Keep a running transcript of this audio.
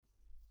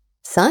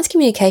Science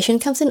communication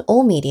comes in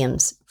all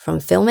mediums, from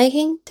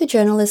filmmaking to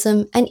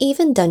journalism and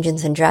even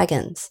Dungeons and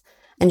Dragons,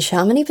 and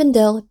Shamini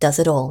Bundell does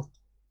it all.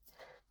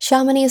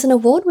 Shamini is an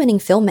award-winning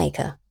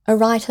filmmaker, a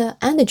writer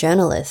and a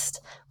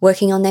journalist,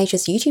 working on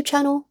Nature's YouTube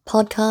channel,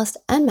 podcast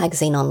and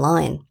magazine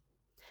online.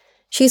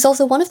 She is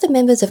also one of the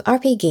members of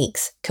RP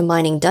Geeks,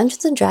 combining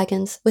Dungeons and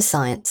Dragons with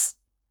science.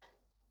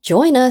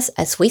 Join us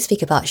as we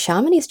speak about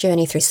Shamini's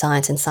journey through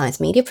science and science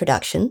media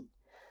production,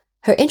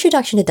 her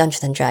introduction to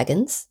Dungeons and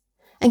Dragons,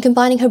 and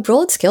combining her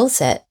broad skill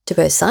set to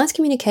both science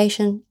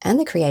communication and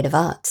the creative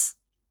arts.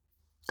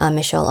 I'm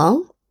Michelle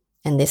Ong,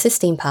 and this is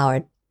Steam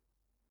Powered.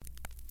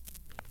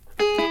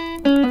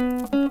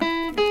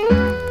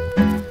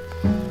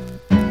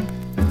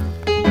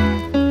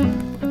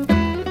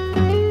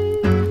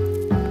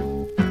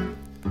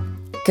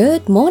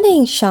 Good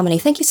morning, Shamini.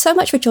 Thank you so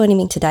much for joining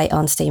me today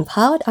on Steam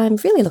Powered. I'm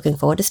really looking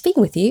forward to speaking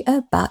with you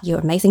about your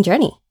amazing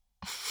journey.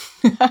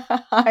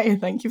 Hi,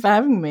 thank you for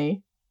having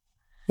me.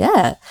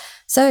 Yeah.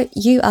 So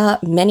you are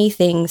many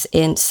things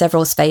in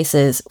several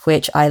spaces,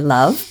 which I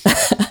love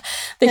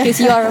because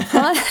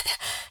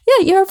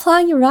you're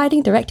applying your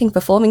writing, directing,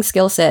 performing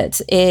skill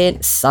sets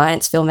in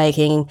science,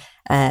 filmmaking,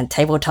 and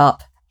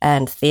tabletop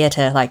and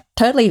theatre, like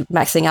totally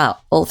maxing out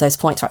all of those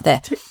points right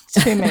there.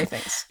 Too many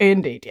things.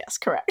 Indeed, yes,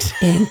 correct.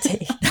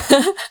 Indeed.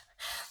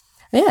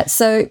 Yeah,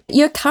 so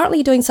you're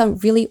currently doing some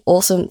really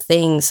awesome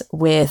things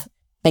with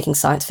making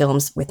science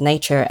films with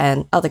nature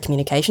and other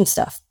communication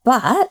stuff,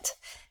 but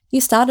you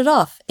started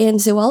off in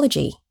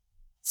zoology.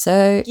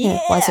 So,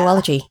 why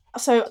zoology?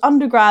 So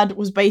undergrad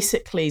was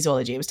basically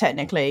zoology. It was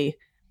technically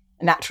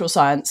natural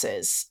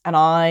sciences. And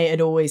I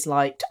had always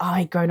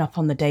I'd grown up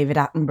on the David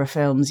Attenborough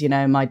films. You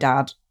know, my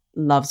dad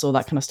loves all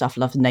that kind of stuff,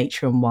 loves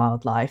nature and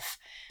wildlife.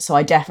 So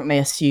I definitely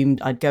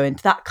assumed I'd go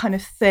into that kind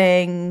of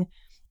thing.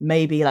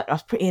 Maybe I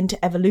was pretty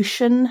into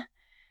evolution.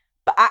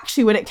 But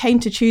actually, when it came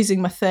to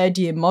choosing my third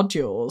year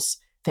modules,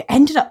 they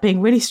ended up being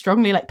really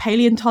strongly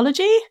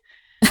paleontology.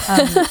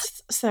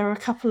 So there were a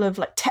couple of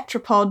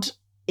tetrapod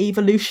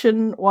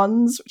evolution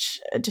ones,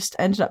 which just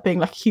ended up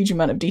being a huge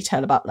amount of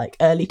detail about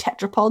early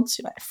tetrapods,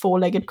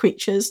 four-legged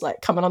creatures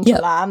coming onto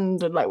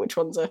land, and which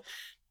ones are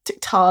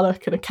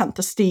Tiktaalik and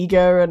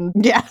Acanthostega. And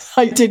yeah,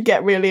 I did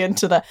get really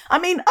into that. I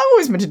mean, I've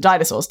always been into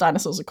dinosaurs.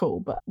 Dinosaurs are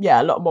cool, but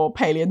yeah, a lot more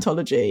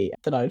paleontology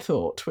than I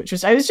thought, which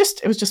was, it was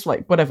just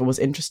whatever was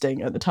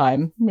interesting at the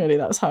time. Really,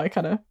 that's how I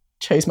kind of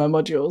chose my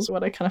modules,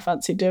 what I kind of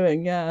fancy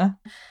doing. Yeah.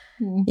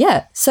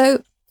 Yeah.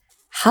 So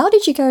how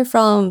did you go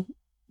from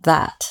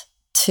that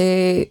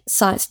to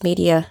science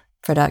media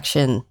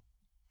production?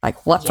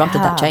 What prompted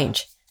that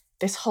change?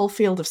 This whole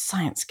field of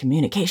science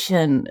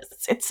communication,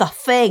 it's a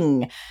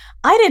thing.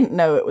 I didn't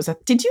know it was a...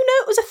 Did you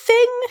know it was a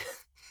thing?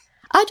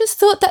 I just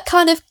thought that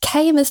kind of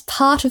came as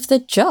part of the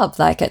job.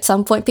 At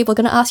some point, people are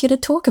going to ask you to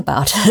talk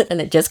about it,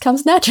 and it just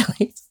comes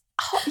naturally.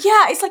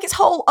 Yeah, it's its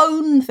whole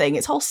own thing,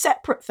 its whole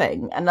separate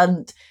thing. And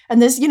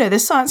there's,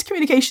 there's science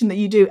communication that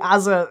you do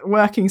as a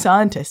working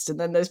scientist, and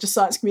then there's just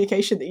science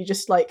communication that you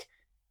just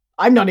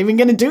I'm not even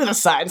going to do the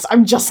science,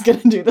 I'm just going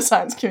to do the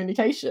science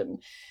communication.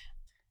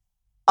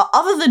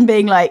 Other than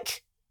being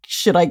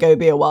should I go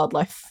be a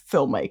wildlife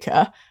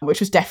filmmaker,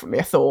 which was definitely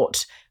a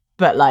thought,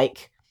 but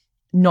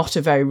not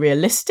a very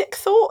realistic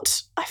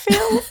thought, I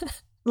feel.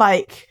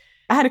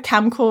 I had a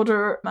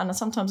camcorder, and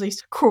sometimes I used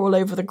to crawl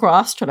over the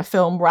grass trying to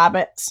film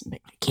rabbits and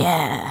be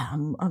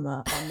I'm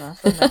a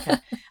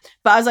filmmaker.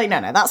 But I was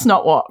no, that's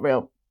not what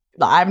real...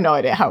 I have no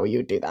idea how you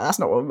would do that. That's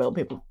not what real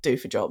people do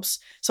for jobs.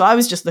 So I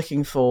was just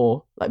looking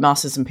for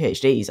masters and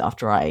PhDs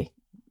after I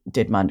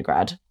did my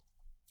undergrad.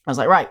 I was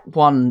right,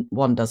 one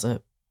does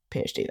a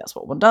PhD. That's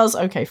what one does.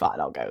 Okay, fine,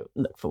 I'll go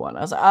look for one.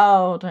 I was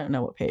I don't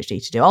know what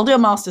PhD to do. I'll do a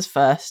master's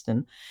first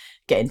and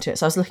get into it.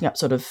 So I was looking up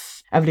sort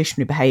of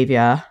evolutionary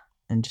behaviour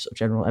and just sort of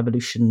general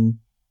evolution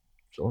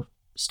sort of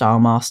style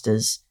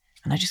masters.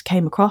 And I just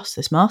came across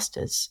this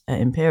master's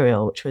at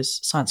Imperial, which was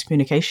science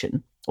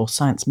communication or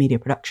science media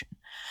production.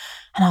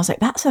 And I was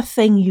that's a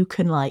thing you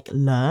can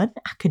learn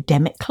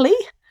academically?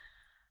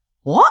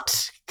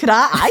 What? Could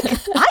I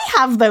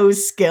have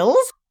those skills?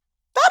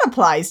 That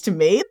applies to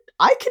me.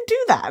 I can do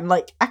that. And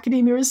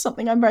academia is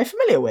something I'm very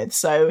familiar with.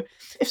 So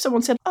if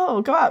someone said,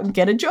 oh, go out and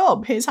get a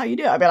job, here's how you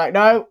do it, I'd be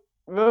no,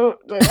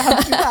 don't have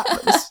to do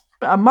that.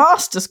 But a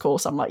master's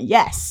course, I'm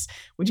yes.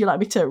 Would you like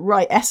me to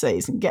write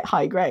essays and get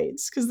high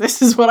grades? Because this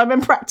is what I've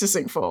been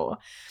practicing for.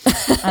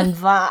 And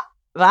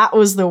that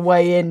was the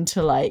way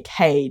into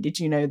hey, did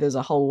you know there's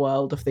a whole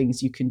world of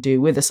things you can do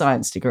with a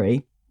science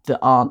degree that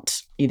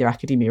aren't either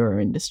academia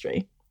or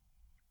industry?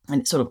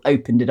 And it sort of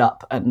opened it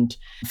up, and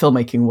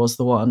filmmaking was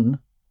the one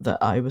that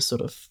I was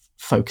sort of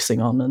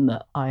focusing on and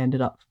that I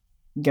ended up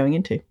going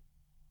into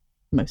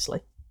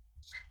mostly.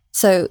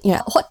 So,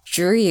 what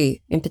drew you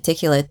in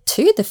particular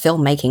to the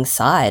filmmaking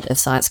side of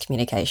science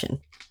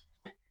communication?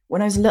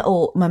 When I was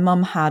little, my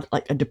mum had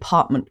a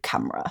department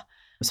camera.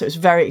 So it was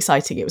very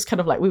exciting. It was kind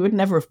of we would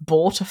never have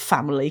bought a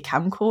family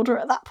camcorder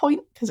at that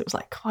point because it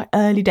was quite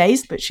early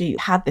days, but she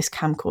had this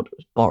camcorder that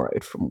was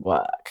borrowed from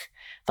work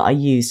that I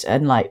used,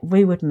 and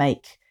we would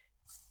make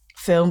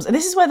films. And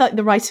this is where like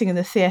the writing and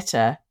the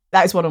theatre,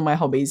 that is one of my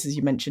hobbies, as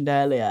you mentioned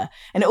earlier.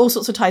 And it all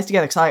sorts of ties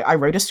together because I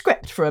wrote a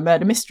script for a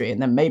murder mystery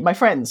and then made my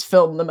friends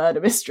film the murder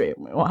mystery.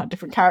 And we all had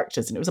different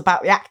characters and it was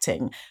about the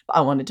acting, but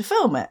I wanted to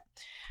film it.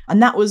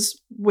 And that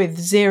was with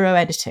zero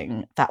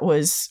editing. That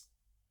was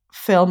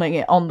filming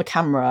it on the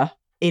camera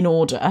in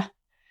order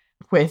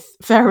with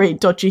very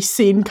dodgy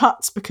scene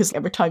cuts, because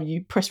every time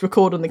you press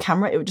record on the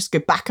camera, it would just go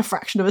back a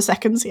fraction of a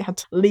second. So you had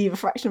to leave a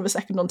fraction of a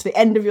second onto the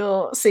end of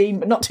your scene,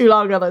 but not too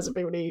long, otherwise it'd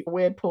be a really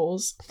weird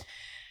pause.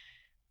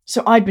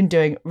 So I'd been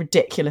doing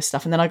ridiculous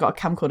stuff. And then I got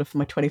a camcorder for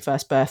my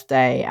 21st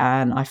birthday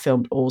and I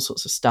filmed all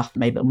sorts of stuff,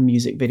 made little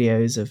music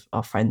videos of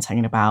our friends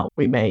hanging about.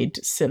 We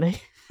made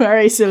silly,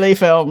 very silly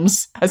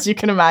films, as you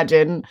can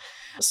imagine,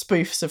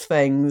 spoofs of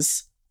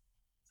things.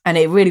 And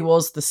it really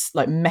was this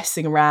like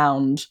messing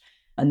around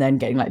and then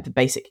getting like the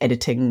basic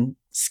editing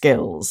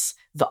skills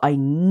that I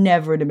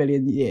never in a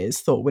million years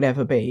thought would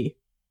ever be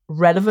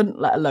relevant,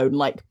 let alone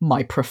like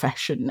my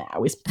profession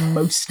now is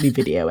mostly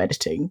video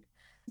editing.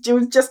 It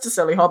was just a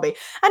silly hobby.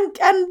 And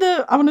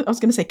I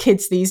was going to say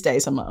kids these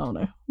days. I'm like, oh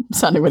no, I'm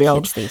sounding really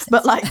old.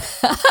 But like,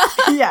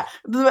 yeah,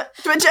 but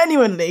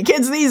genuinely,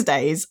 kids these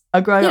days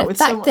are growing up with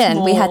so much more. Back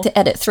then, we had to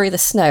edit through the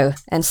snow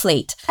and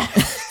sleet.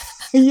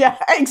 Yeah,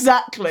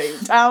 exactly.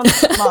 Down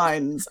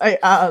mines, 8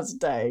 hours a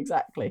day,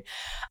 exactly.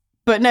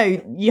 But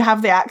no, you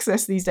have the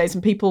access these days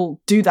and people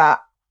do that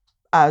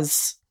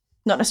as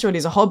not necessarily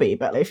as a hobby,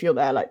 but if you're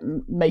there like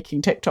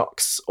making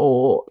TikToks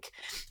or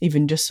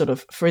even just sort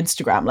of for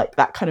Instagram, like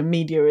that kind of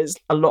media is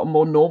a lot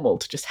more normal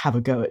to just have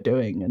a go at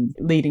doing and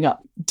leading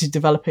up to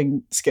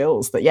developing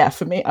skills that, yeah,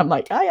 for me, I'm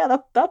like, oh yeah,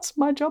 that's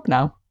my job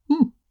now.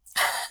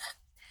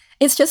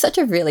 It's just such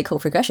a really cool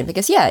progression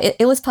because, yeah,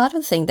 it was part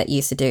of the thing that you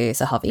used to do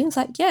as a hobby. It's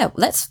like, yeah,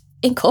 let's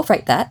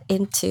incorporate that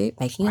into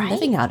making a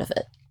living out of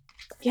it.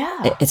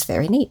 Yeah. It's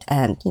very neat.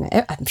 And, you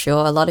know, I'm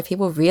sure a lot of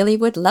people really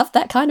would love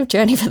that kind of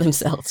journey for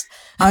themselves.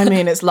 I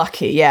mean, it's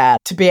lucky, yeah.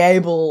 To be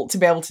able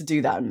to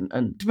do that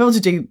and to be able to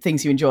do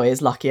things you enjoy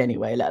is lucky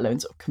anyway, let alone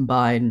sort of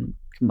combine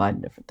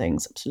different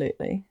things.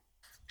 Absolutely.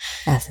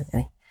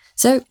 Absolutely.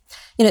 So,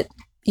 you know,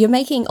 you're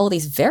making all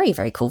these very,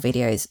 very cool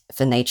videos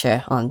for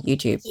nature on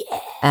YouTube. Yeah.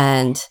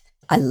 And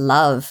I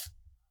love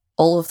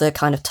all of the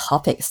kind of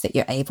topics that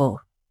you're able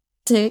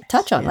to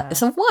touch on. Yeah. Like,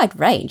 it's a wide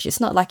range. It's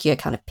not like you're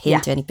kind of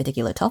pinned to any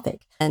particular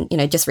topic. And, you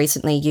know, just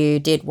recently you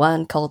did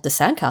one called The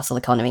Sandcastle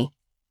Economy.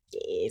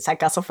 Yeah,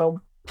 sandcastle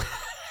film.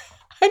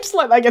 I just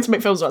like that I get to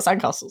make films about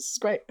sandcastles. It's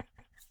great.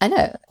 I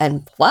know.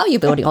 And while you're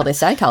building all these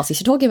sandcastles,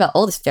 you're talking about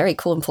all this very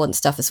cool, important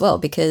stuff as well,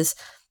 because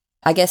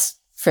I guess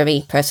for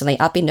me personally,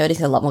 I've been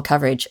noticing a lot more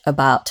coverage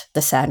about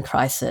the sand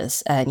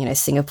crisis and, you know,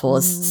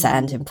 Singapore's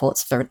sand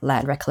imports for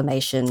land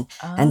reclamation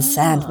and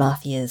sand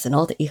mafias and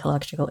all the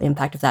ecological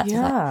impact of that.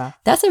 Yeah. Like,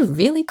 that's a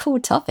really cool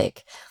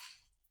topic.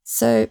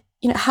 So,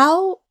 you know,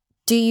 how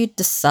do you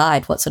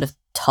decide what sort of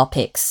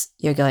topics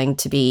you're going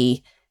to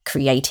be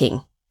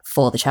creating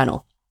for the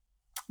channel?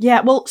 Yeah,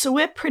 well, so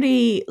we're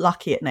pretty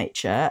lucky at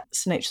Nature.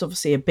 So Nature's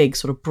obviously a big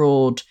sort of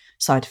broad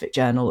scientific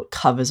journal that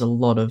covers a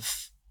lot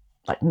of,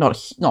 like, not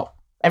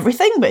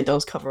everything, but it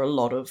does cover a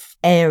lot of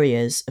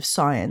areas of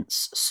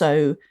science.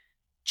 So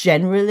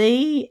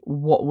generally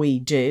what we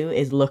do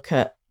is look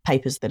at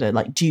papers that are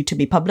like due to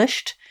be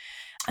published,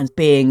 and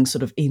being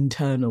sort of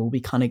internal, we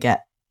kind of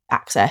get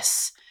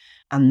access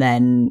and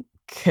then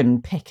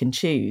can pick and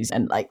choose.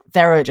 And like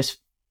there are just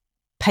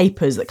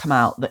papers that come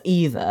out that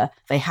either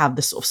they have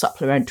the sort of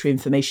supplementary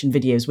information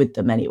videos with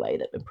them anyway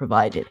that have been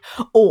provided,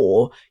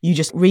 or you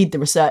just read the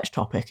research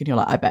topic and you're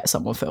like, I bet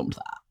someone filmed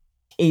that,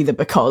 either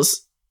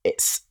because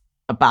it's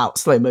about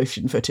slow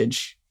motion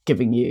footage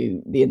giving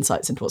you the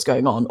insights into what's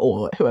going on,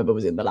 or whoever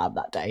was in the lab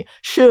that day,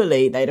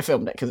 surely they'd have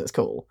filmed it because it's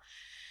cool.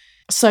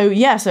 So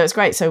yeah, so it's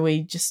great. So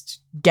we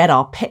just get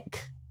our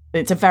pick.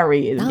 It's a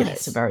very, nice. You know,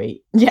 it's a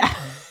very,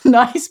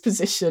 nice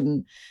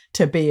position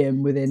to be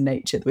in within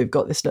Nature. We've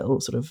got this little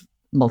sort of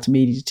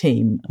multimedia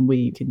team and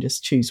we can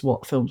just choose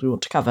what films we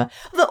want to cover.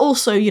 But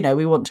also, you know,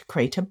 we want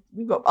to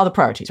we've got other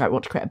priorities, right? We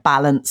want to create a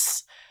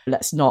balance.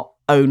 Let's not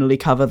only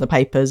cover the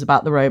papers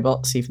about the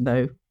robots, even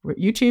though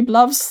YouTube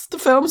loves the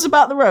films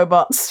about the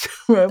robots.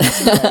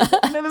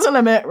 There's a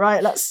limit,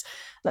 right? Let's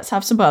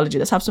have some biology,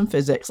 let's have some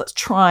physics, let's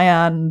try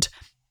and,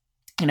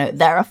 you know,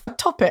 there are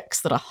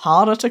topics that are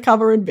harder to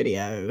cover in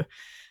video.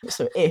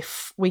 So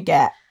if we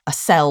get a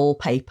cell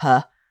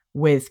paper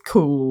with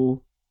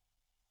cool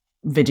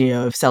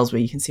video of cells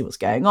where you can see what's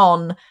going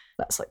on,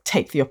 let's like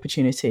take the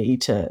opportunity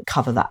to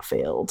cover that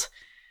field.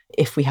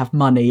 If we have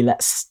money,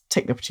 let's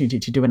take the opportunity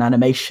to do an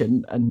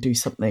animation and do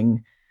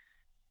something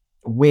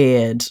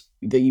weird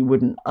that you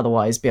wouldn't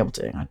otherwise be able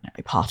to, I don't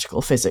know,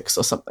 particle physics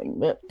or something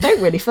that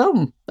don't really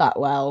film that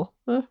well.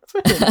 The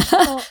footage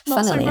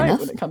not so great enough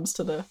when it comes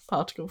to the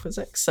particle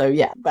physics. So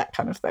yeah, that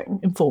kind of thing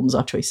informs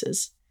our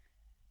choices.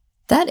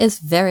 That is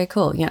very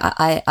cool. You know,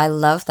 I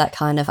love that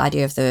kind of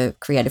idea of the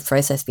creative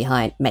process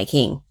behind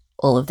making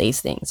all of these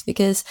things,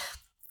 because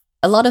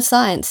a lot of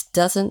science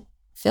doesn't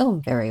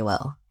film very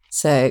well.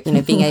 So,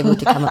 being able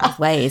to come up with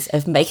ways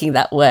of making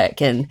that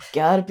work and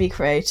gotta be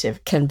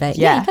creative. Convey. Yes.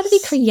 Yeah, you gotta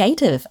be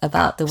creative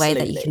about the way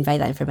that you convey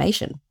that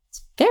information.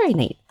 It's very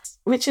neat.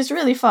 Which is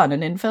really fun.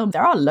 And in film,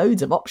 there are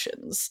loads of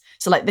options.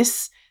 So like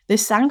this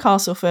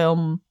sandcastle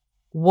film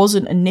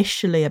wasn't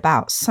initially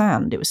about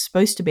sand. It was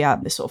supposed to be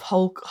about this sort of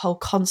whole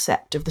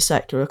concept of the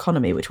circular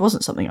economy, which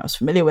wasn't something I was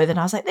familiar with. And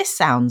I was like, this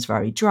sounds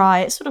very dry.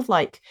 It's sort of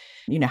like,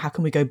 how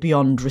can we go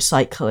beyond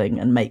recycling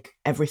and make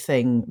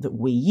everything that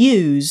we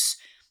use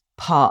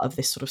part of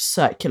this sort of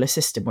circular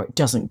system where it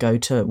doesn't go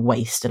to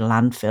waste and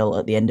landfill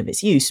at the end of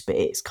its use, but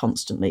it's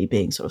constantly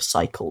being sort of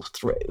cycled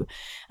through.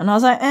 And I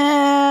was like,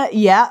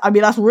 yeah, I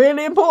mean, that's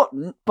really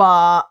important,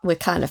 but we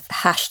kind of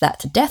hash that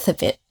to death a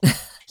bit.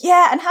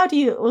 Yeah, and how do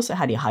you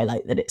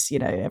highlight that it's,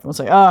 everyone's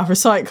like,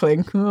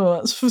 recycling,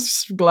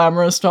 that's a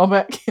glamorous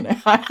topic,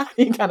 how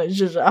do you kind of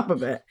zhuzh it up a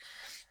bit?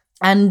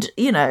 And,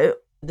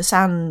 the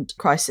sand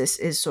crisis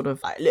is sort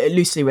of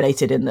loosely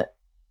related in that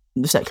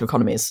the circular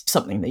economy is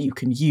something that you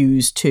can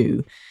use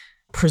to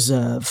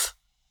preserve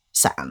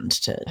sand,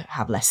 to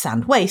have less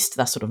sand waste,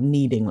 that's sort of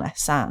needing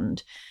less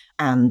sand.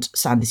 And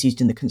sand is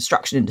used in the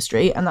construction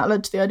industry. And that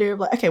led to the idea of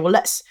like, okay, well,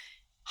 let's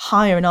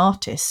hire an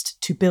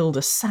artist to build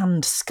a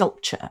sand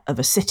sculpture of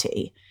a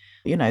city.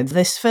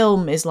 This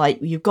film is like,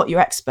 you've got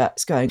your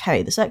experts going,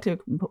 hey, the circular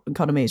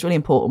economy is really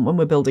important. When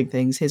we're building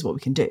things, here's what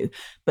we can do.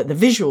 But the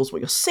visuals,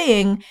 what you're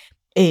seeing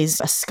is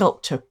a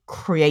sculptor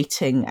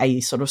creating a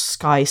sort of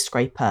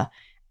skyscraper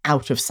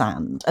out of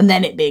sand, and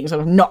then it being sort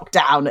of knocked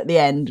down at the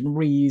end and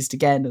reused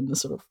again, and the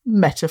sort of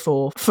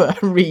metaphor for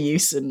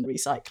reuse and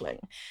recycling.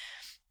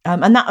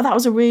 And that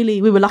was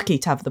we were lucky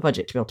to have the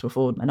budget to be able to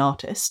afford an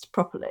artist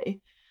properly.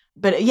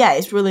 But yeah,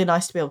 it's really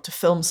nice to be able to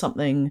film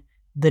something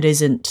that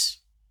isn't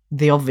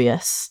the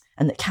obvious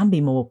and that can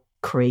be more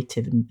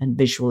creative and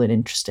visual and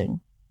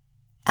interesting.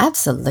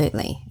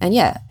 Absolutely. And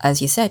yeah,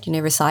 as you said,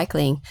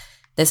 recycling,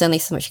 there's only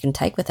so much you can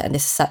take with it. And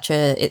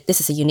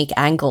this is a unique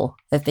angle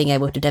of being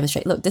able to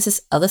demonstrate, look, this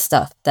is other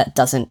stuff that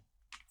doesn't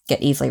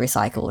get easily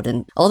recycled,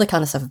 and all the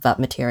kind of stuff about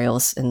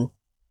materials and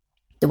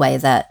the way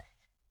that,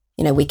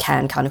 we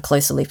can kind of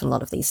close the loop in a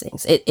lot of these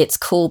things. It's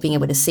cool being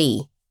able to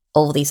see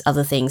all these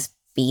other things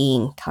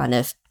being kind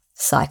of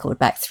cycled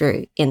back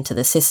through into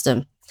the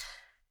system.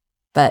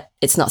 But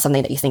it's not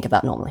something that you think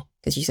about normally,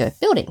 because you go,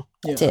 building,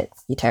 that's it.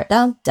 You tear it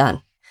down,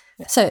 done.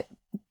 Yeah. So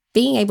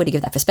being able to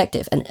give that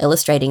perspective and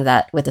illustrating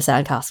that with the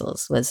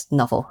sandcastles was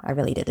novel. I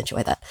really did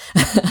enjoy that.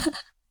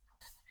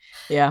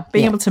 Yeah,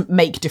 being able to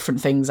make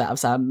different things out of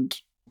sand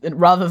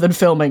rather than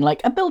filming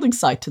like a building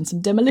site and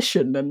some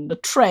demolition and a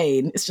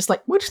train. It's just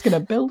like, we're just going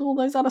to build all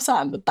those out of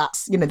sand. But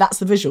that's the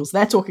visuals.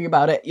 They're talking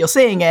about it. You're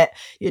seeing it.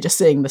 You're just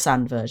seeing the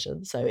sand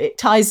version. So it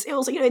ties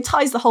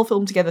the whole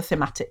film together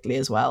thematically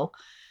as well.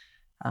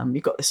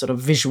 You've got this sort of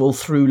visual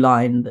through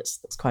line that's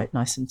quite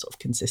nice and sort of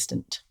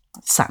consistent.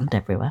 Sand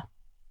everywhere.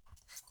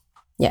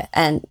 Yeah,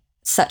 and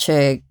such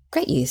a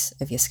great use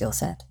of your skill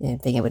set,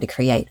 being able to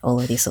create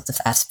all of these sorts of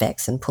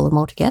aspects and pull them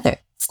all together.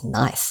 It's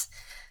nice.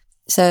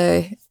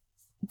 So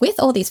with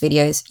all these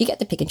videos, you get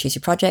to pick and choose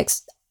your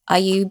projects. Are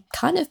you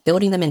kind of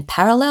building them in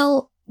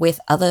parallel with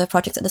other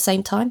projects at the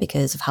same time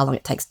because of how long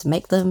it takes to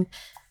make them?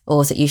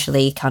 Or is it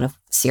usually kind of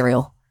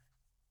serial?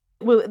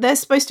 Well, they're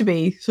supposed to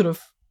be sort of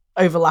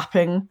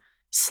overlapping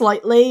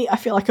slightly. I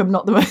feel like I'm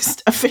not the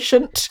most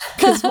efficient,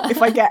 because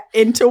if I get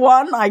into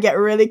one, I get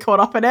really caught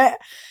up in it.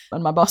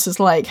 And my boss is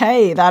like,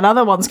 hey, that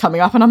other one's coming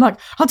up. And I'm like,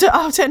 I'll do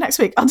it next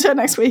week. And then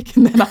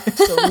I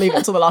sort of leave it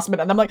until the last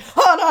minute. And I'm like,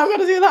 oh no, I'm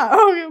going to do that.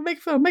 Oh, make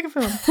a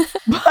film.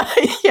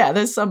 But yeah,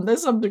 there's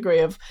some degree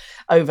of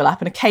overlap.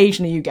 And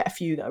occasionally you get a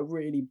few that are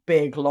really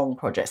big, long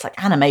projects, like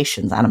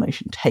animation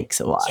takes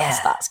a while. Yeah.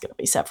 So that's going to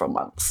be several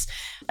months.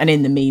 And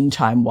in the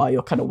meantime, while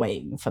you're kind of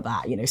waiting for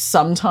that,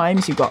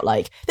 sometimes you've got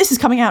like, this is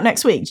coming out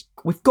next week.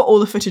 We've got all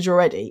the footage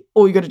already.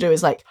 All you got to do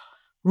is like,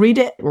 read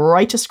it,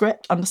 write a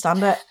script,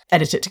 understand it,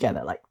 edit it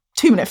together. Like,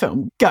 2-minute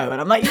film, go.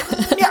 And I'm like,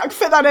 yeah, I can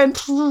fit that in.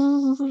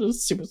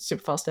 Super,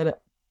 super fast edit.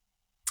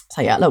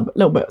 So yeah, a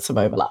little bit of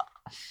overlap.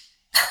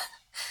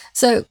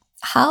 So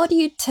how do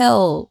you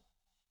tell,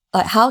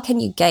 like, how can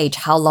you gauge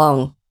how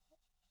long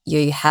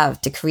you have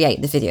to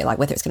create the video? Like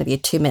whether it's going to be a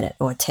 2-minute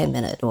or a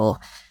 10-minute, or,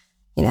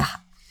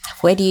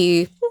 where do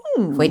you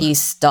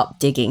stop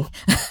digging?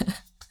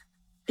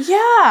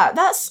 Yeah,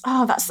 that's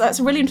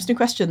a really interesting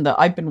question that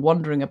I've been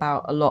wondering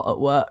about a lot at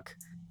work.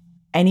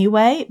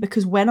 Anyway,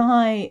 because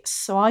I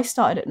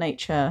started at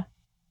Nature,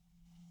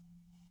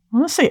 I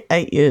want to say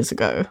 8 years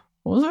ago.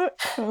 Was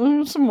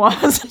it?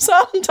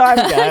 Some time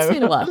ago. It's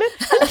been a while.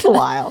 A little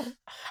while.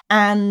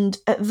 And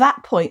at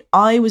that point,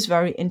 I was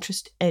very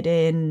interested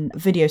in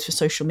videos for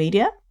social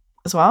media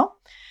as well.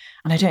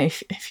 And I don't know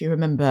if you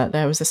remember,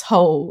 there was this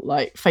whole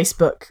like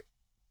Facebook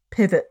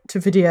pivot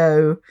to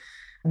video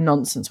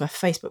nonsense where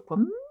Facebook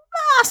were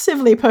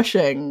massively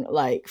pushing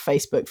like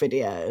Facebook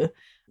video.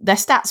 Their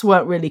stats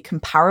weren't really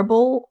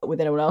comparable with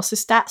anyone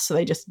else's stats, so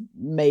they just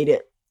made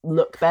it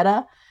look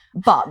better.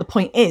 But the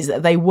point is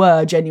that they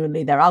were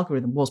genuinely, their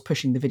algorithm was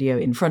pushing the video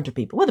in front of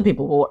people. Whether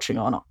people were watching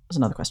or not is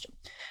another question.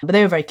 But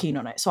they were very keen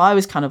on it. So I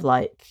was kind of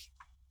like,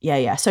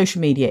 yeah,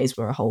 social media is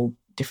where a whole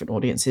different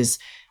audience is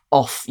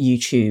off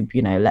YouTube.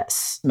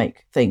 Let's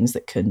make things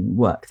that can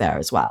work there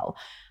as well.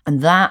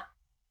 And that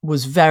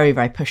was very,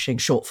 very pushing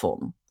short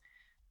form.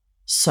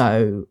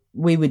 So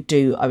we would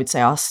do, I would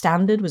say our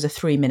standard was a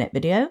 3-minute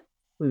video.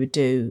 We would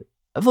do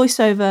a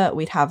voiceover.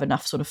 We'd have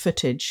enough sort of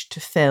footage to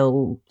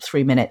fill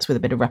 3 minutes with a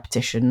bit of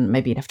repetition.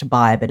 Maybe you'd have to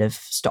buy a bit of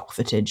stock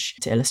footage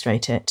to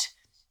illustrate it.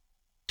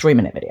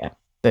 3-minute video.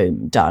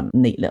 Boom, done.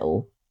 Neat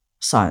little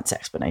science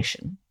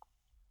explanation.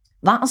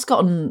 That has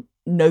gotten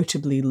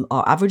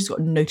our average has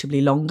gotten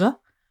notably longer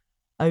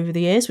over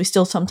the years. We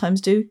still sometimes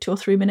do 2 or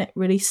 3 minute,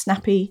 really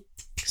snappy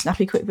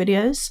quick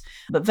videos,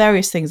 but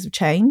various things have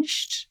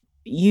changed.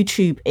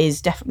 YouTube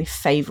is definitely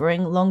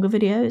favouring longer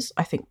videos.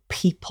 I think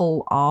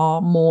people are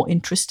more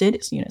interested.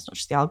 It's it's not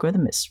just the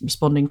algorithm, it's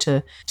responding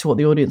to what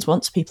the audience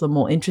wants. People are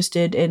more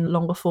interested in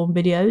longer form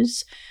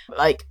videos.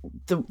 Like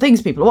the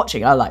things people are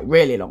watching are like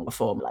really longer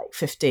form, like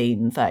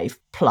 15, 30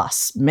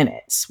 plus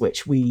minutes,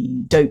 which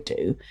we don't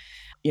do.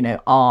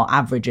 Our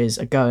averages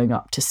are going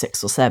up to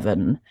 6 or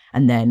 7,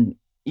 and then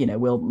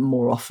we'll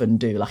more often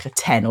do like a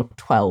 10 or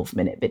 12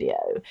 minute video,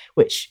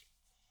 which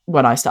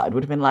when I started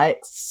would have been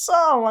like,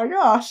 oh my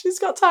gosh, who's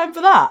got time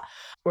for that?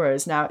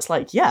 Whereas now it's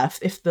like, yeah,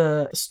 if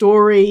the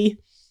story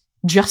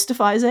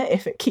justifies it,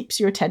 if it keeps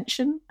your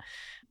attention,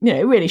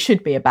 it really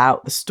should be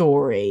about the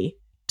story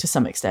to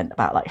some extent,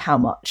 about like how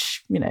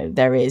much,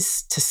 there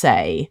is to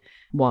say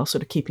while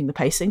sort of keeping the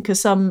pacing.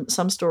 Because some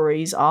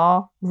stories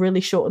are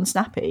really short and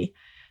snappy,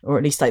 or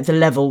at least like the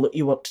level that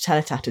you want to tell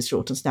it at is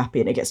short and snappy.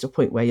 And it gets to a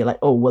point where you're like,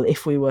 oh, well,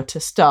 if we were to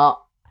start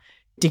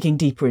digging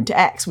deeper into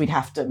X, we'd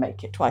have to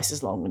make it twice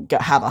as long and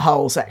have a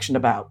whole section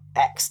about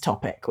X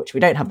topic, which we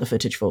don't have the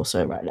footage for.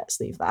 So, right, let's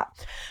leave that.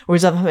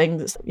 Whereas other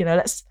things,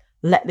 let's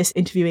let this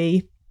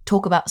interviewee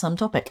talk about some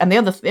topic. And the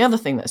other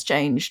thing that's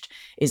changed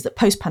is that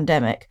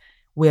post-pandemic,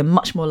 we're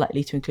much more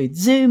likely to include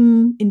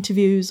Zoom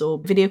interviews or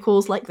video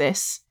calls like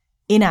this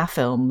in our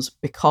films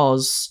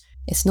because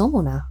it's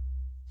normal now.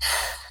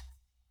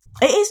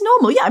 It is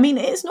normal. Yeah, I mean,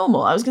 it is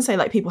normal. I was going to say,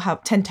 like, people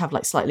tend to have,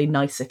 like, slightly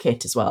nicer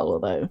kit as well,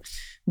 although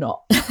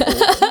not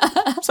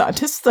all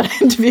scientists that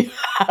I interview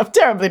have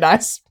terribly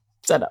nice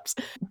setups.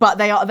 But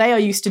they are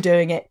used to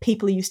doing it.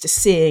 People are used to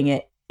seeing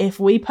it. If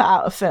we put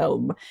out a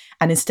film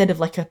and instead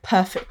of, like, a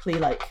perfectly,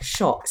 like,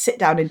 shot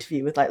sit-down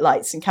interview with, like,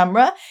 lights and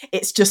camera,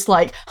 it's just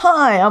like,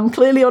 hi, I'm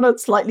clearly on a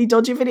slightly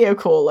dodgy video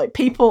call. Like,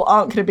 people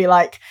aren't going to be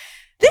like,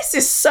 this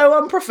is so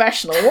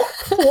unprofessional. What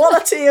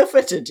quality of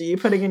footage are you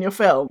putting in your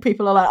film?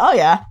 People are like, oh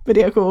yeah,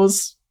 video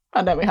calls,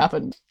 pandemic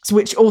happened. So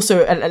which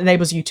also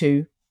enables you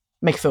to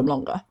make a film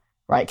longer,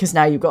 right? Because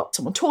now you've got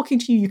someone talking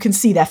to you. You can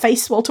see their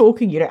face while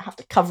talking. You don't have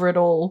to cover it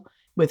all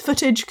with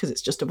footage because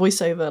it's just a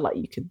voiceover. Like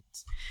you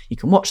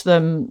can watch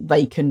them.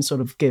 They can sort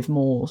of give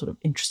more sort of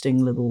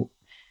interesting little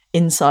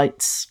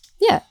insights.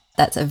 Yeah.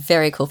 That's a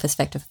very cool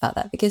perspective about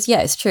that because, yeah,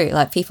 it's true.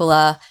 Like people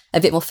are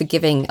a bit more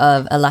forgiving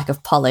of a lack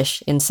of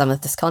polish in some of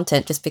this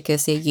content just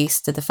because they're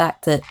used to the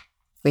fact that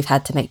we've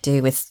had to make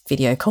do with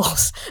video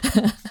calls.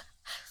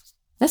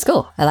 That's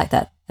cool. I like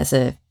that. That's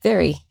a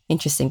very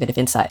interesting bit of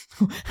insight.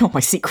 Oh, my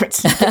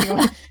secrets.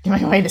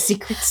 Giving away the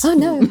secrets. Oh,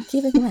 no,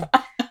 giving away.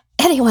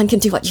 Anyone can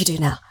do what you do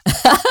now.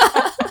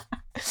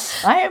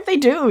 I hope they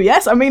do.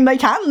 Yes. I mean, they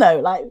can,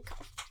 though. Like,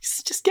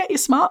 just get your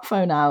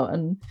smartphone out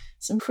and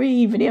some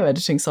free video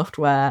editing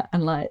software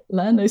and like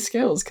learn those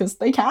skills because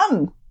they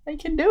can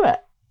do it.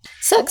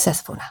 So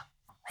accessible now.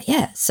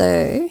 Yeah,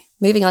 so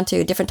moving on to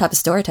a different type of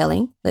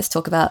storytelling, let's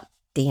talk about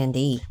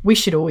D&D. We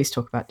should always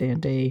talk about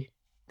D&D.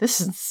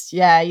 This is,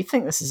 yeah, you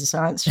think this is a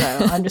science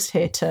show. I'm just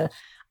here to,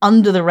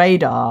 under the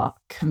radar,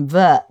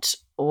 convert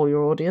all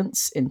your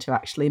audience into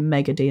actually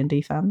mega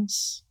D&D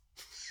fans.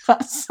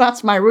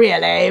 That's my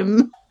real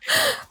aim.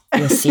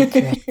 Your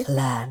secret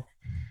plan.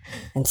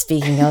 And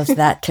speaking of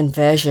that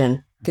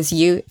conversion, because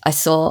I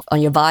saw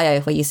on your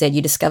bio where you said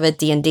you discovered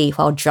D&D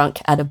while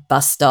drunk at a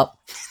bus stop,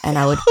 and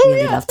I would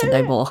really love to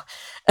know more.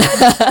 Where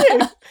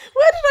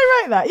did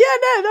I write that?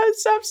 Yeah, no,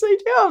 that's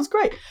absolutely, it was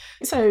great.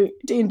 So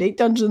D&D,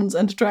 Dungeons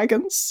and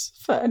Dragons,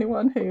 for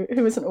anyone who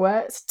isn't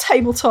aware, it's a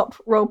tabletop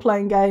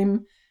role-playing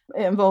game.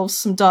 It involves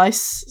some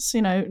dice.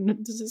 So,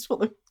 it's what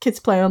the kids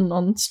play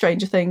on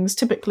Stranger Things,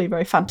 typically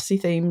very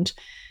fantasy-themed,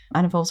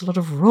 and involves a lot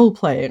of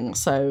role-playing.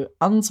 So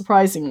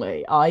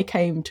unsurprisingly, I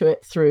came to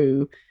it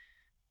through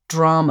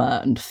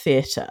drama and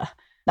theatre.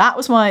 That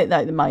was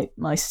my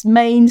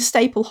main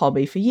staple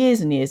hobby for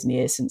years and years and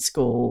years since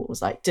school, was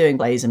like doing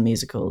plays and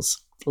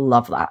musicals.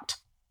 Love that.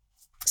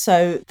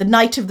 So the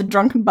night of the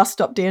drunken bus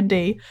stop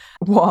D&D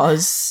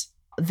was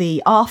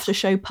the after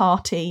show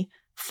party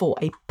for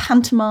a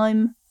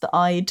pantomime that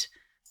I'd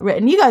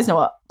written. You guys know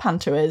what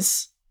panto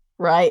is,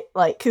 right?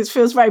 Like, 'cause it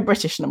feels very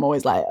British and I'm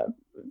always like,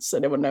 does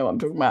anyone know what I'm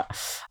talking about?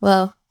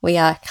 Well, we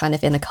are kind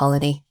of in a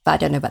colony, but I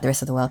don't know about the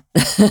rest of the world.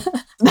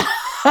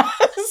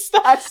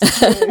 That's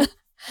true.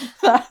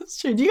 That's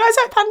true. Do you guys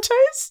have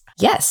pantos?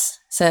 Yes.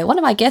 So one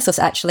of my guests was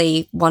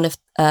actually one of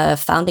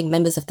founding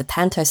members of the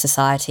Panto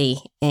Society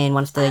in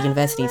one of the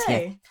universities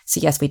here. So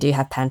yes, we do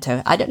have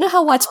panto. I don't know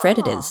how widespread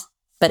it is,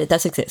 but it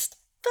does exist.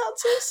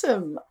 That's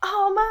awesome.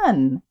 Oh,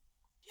 man.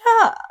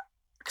 Yeah.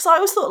 Because I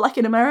always thought, like,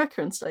 in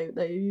America and stuff,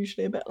 they're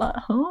usually a bit like,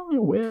 oh,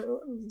 weird,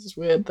 this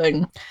weird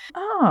thing.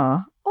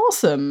 Ah,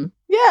 awesome.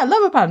 Yeah,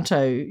 love a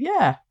panto.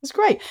 Yeah, it's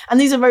great. And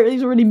these are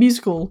really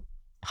musical,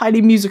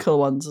 highly musical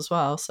ones as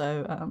well.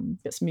 So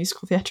get some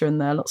musical theatre in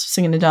there, lots of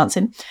singing and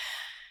dancing.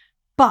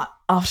 But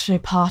after a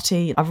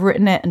party, I've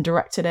written it and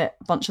directed it.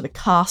 A bunch of the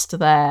cast are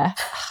there.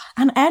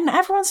 And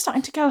everyone's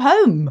starting to go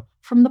home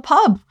from the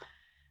pub.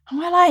 And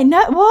we're like,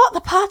 no, what?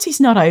 The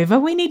party's not over.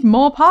 We need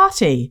more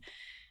party.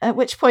 At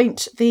which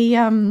point was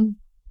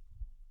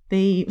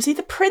he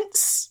the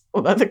prince?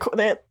 Or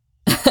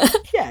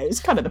yeah, it was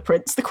kind of the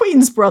prince, the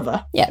queen's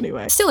brother. Yeah,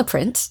 anyway, still a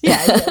prince.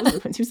 Yeah, it was the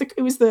prince.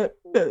 He was the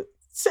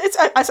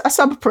it's a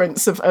sub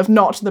prince of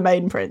not the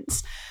main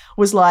prince.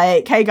 Was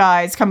like, hey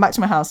guys, come back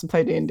to my house and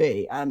play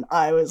D&D. And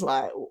I was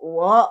like,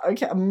 what?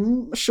 Okay,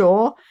 I'm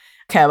sure.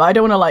 Okay, well, I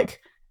don't want to like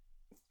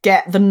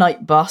get the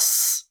night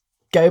bus,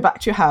 go back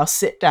to your house,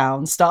 sit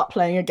down, start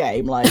playing a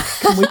game. Like,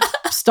 can we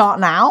start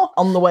now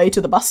on the way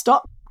to the bus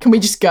stop? Can we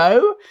just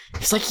go?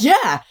 He's like,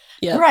 yeah.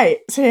 Right.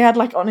 So he had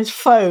like on his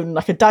phone,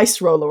 like a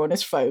dice roller on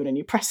his phone, and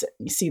you press it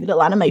and you see the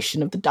little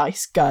animation of the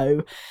dice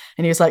go.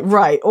 And he was like,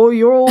 right,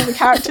 you're all the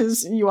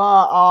characters you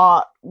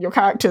are your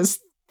characters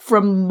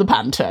from the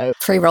panto.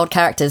 Pre-rolled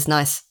characters,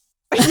 nice.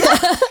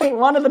 Yeah.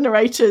 One of the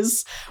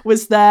narrators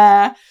was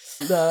there.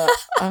 The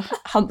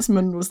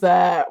huntsman was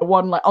there.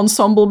 One like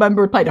ensemble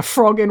member had played a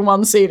frog in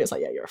one scene. It's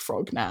like, yeah, you're a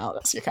frog now.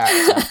 That's your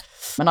character.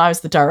 And I was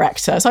the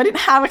director. So I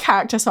didn't have a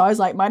character. So I was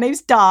like, my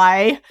name's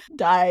Di,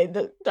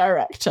 the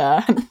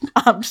director. And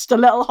I'm just a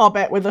little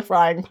hobbit with a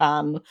frying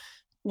pan,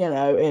 you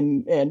know,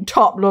 in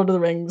top Lord of the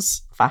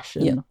Rings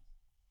fashion. Yeah.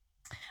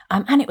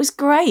 And it was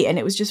great. And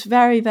it was just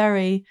very,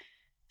 very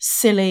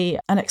silly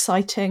and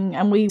exciting.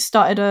 And we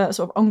started a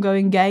sort of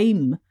ongoing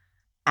game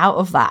out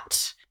of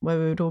that, where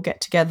we would all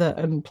get together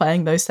and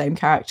playing those same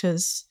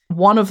characters.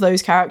 One of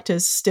those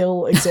characters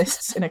still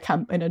exists in a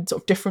sort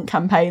of different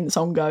campaign that's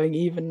ongoing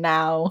even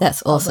now.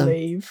 That's awesome. I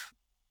believe.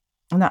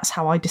 And that's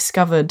how I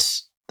discovered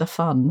the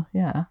fun.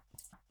 Yeah.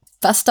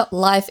 Bus Stop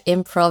Live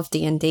Improv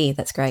D&D.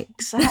 That's great.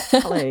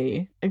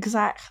 Exactly.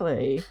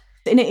 Exactly.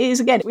 And it is,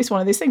 again, it's one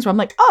of these things where I'm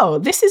like, oh,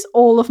 this is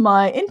all of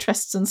my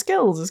interests and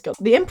skills. It's got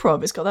the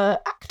improv, it's got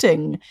the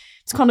acting,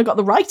 it's kind of got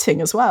the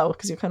writing as well,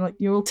 because you're kind of like,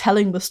 you're all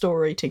telling the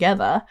story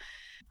together.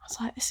 I was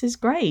like, this is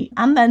great.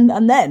 And then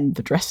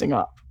the dressing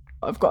up.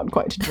 I've gotten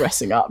quite into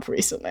dressing up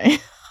recently.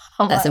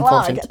 That's like, important.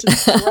 wow, I get to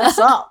dress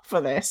up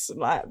for this and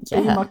like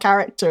be my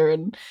character.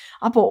 And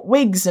I bought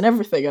wigs and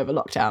everything over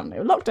lockdown.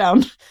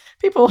 Lockdown,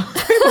 people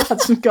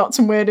got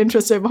some weird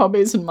interests over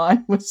hobbies, and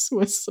mine was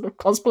sort of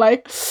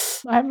cosplay.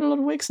 I have a lot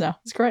of wigs now.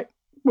 It's great.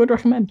 Would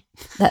recommend.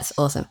 That's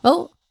awesome.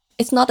 Well,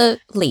 it's not a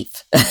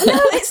leaf. No,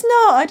 it's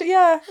not.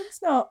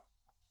 It's not.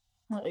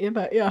 Yeah,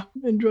 but yeah,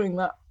 enjoying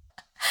that.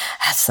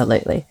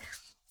 Absolutely.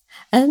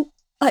 And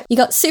you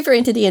got super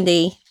into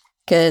D&D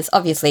because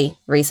obviously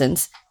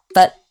reasons,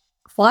 but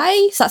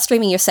why start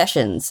streaming your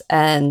sessions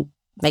and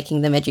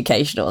making them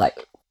educational?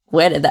 Like,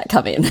 where did that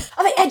come in?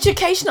 Are they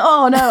educational?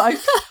 Oh no,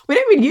 we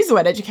don't really use the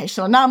word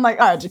educational. Now I'm like,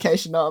 oh,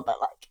 educational, but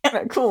like in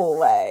a cool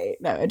way.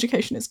 No,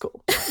 education is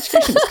cool.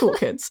 Education is cool,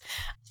 kids.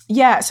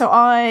 So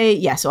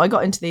I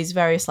got into these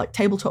various like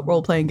tabletop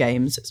role-playing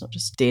games. It's not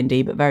just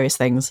D&D, but various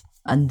things.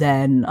 And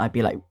then I'd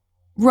be like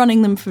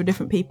running them for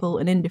different people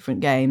and in different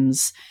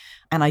games.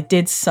 And I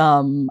did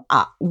some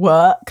at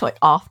work, like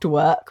after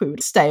work, we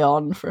would stay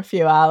on for a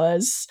few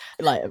hours.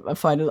 Like I'd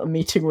find a little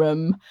meeting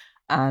room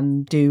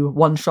and do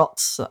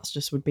one-shots. So that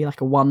just would be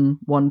like a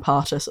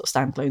one-parter sort of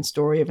standalone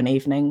story of an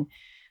evening.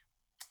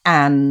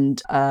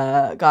 And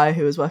a guy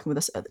who was working with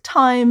us at the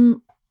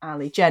time,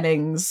 Ali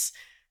Jennings,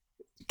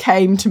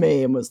 came to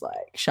me and was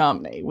like,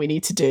 Shamini, we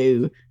need to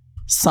do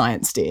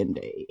science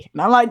D&D.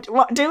 And I'm like,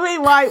 what do we?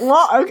 Why?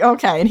 What?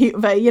 Okay. And he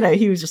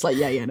was just like,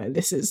 yeah, no,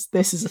 this is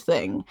a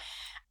thing.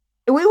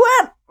 We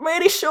weren't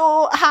really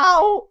sure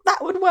how that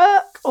would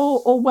work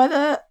or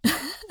whether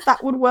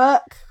that would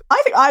work.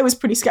 I think I was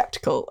pretty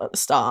skeptical at the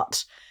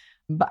start,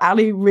 but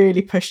Ali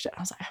really pushed it.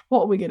 I was like,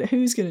 what are we going to,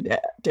 who's going to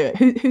do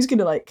it? Who's going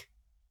to like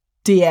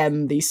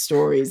DM these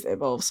stories that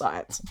involve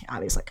science? And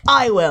Ali's like,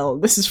 I will.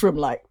 This is from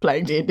like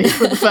playing D&D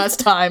for the first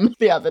time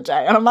the other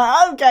day. And I'm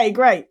like, okay,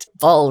 great.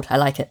 Bold. I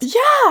like it.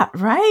 Yeah,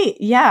 right.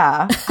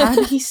 Yeah.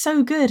 And he's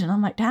so good. And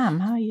I'm like, damn,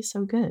 how are you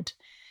so good?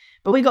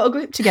 But we got a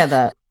group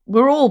together.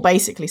 We're all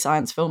basically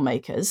science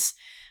filmmakers.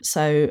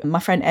 So my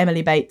friend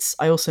Emily Bates,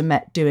 I also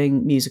met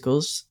doing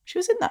musicals. She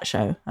was in that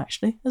show,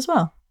 actually, as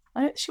well.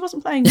 She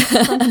wasn't playing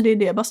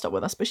D&D at Bus Stop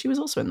with us, but she was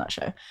also in that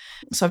show.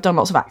 So I've done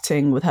lots of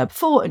acting with her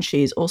before, and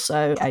she's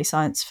also a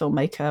science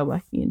filmmaker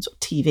working in sort of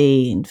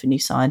TV and for New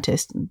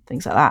Scientist and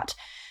things like that.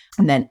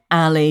 And then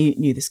Ali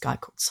knew this guy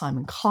called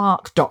Simon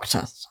Clark,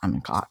 Dr.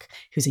 Simon Clark,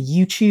 who's a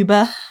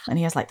YouTuber. And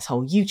he has like this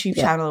whole YouTube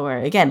channel where,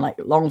 again, like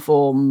long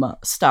form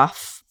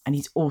stuff. And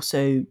he's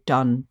also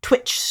done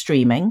Twitch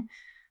streaming.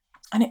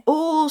 And it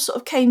all sort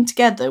of came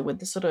together with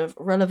the sort of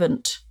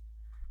relevant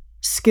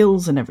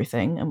skills and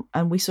everything.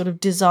 And we sort of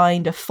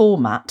designed a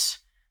format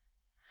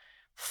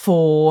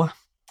for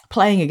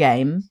playing a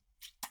game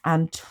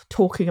and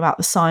talking about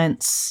the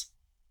science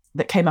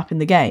that came up in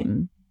the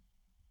game,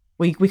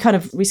 we kind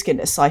of reskin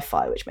it as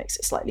sci-fi, which makes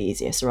it slightly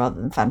easier. So rather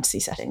than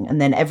fantasy setting,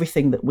 and then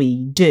everything that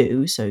we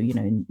do, so, you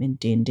know, in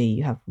D&D,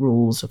 you have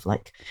rules of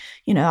like,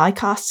 you know, I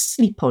cast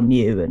sleep on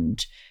you,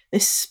 and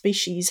this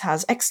species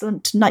has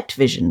excellent night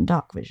vision,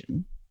 dark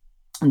vision.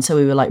 And so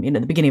we were like, you know,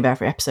 at the beginning of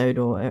every episode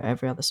or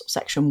every other sort of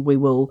section,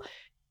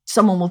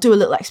 someone will do a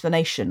little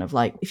explanation of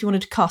like, if you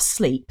wanted to cast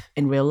sleep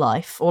in real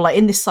life or like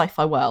in this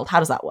sci-fi world, how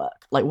does that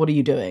work? Like, what are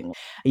you doing?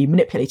 Are you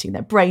manipulating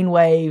their brain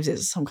waves?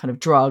 Is it some kind of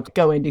drug?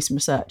 Go in, do some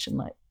research and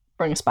like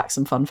bring us back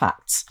some fun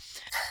facts.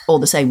 Or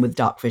the same with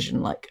dark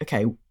vision, like,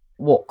 okay,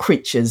 what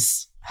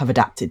creatures have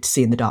adapted to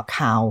see in the dark?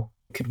 How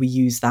could we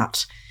use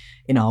that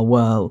in our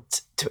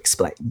world to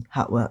explain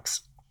how it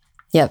works?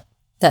 Yep,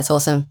 that's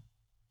awesome.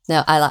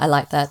 No, I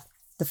like that.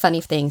 The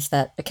funny things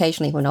that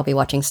occasionally when I'll be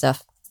watching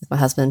stuff with my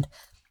husband,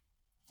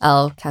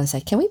 I'll kind of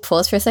say, can we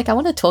pause for a sec? I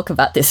want to talk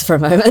about this for a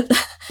moment.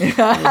 He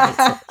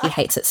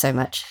hates it so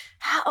much.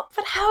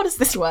 But how does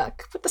this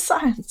work with the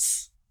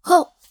science?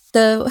 Well,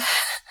 the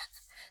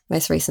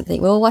most recent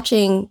thing, we were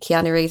watching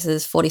Keanu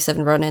Reeves'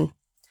 47 Ronin,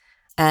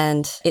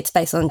 and it's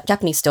based on a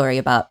Japanese story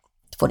about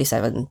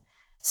 47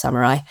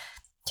 samurai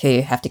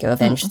who have to go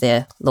avenge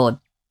their lord.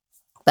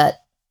 But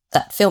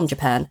that film,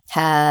 Japan,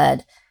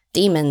 had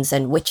demons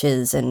and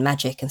witches and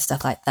magic and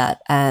stuff like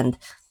that. And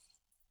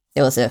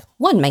there was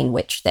one main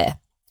witch there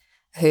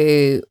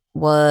who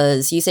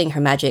was using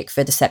her magic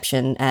for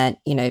deception and,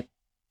 you know,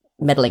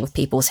 meddling with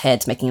people's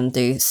heads, making them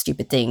do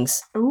stupid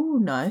things. Oh,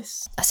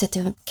 nice. I said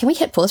to him, can we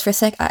hit pause for a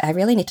sec? I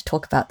really need to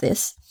talk about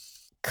this.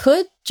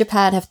 Could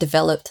Japan have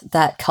developed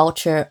that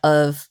culture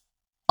of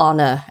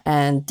honor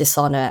and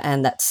dishonor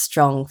and that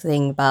strong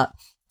thing about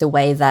the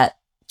way that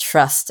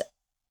trust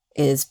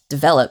is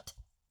developed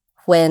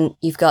when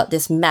you've got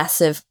this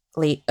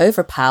massively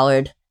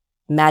overpowered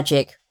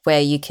magic where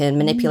you can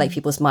manipulate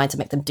people's minds to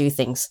make them do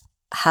things?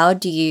 How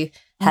do you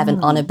have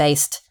an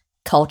honor-based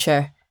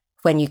culture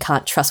when you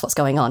can't trust what's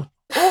going on?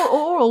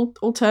 Or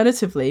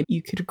alternatively,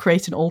 you could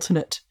create an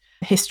alternate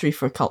history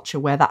for a culture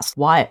where that's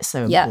why it's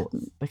so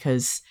important.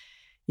 Because,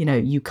 you know,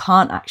 you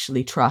can't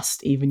actually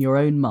trust even your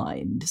own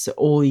mind. So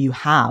all you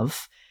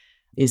have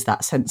is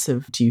that sense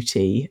of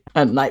duty.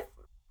 And like,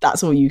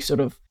 that's all you sort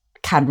of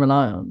can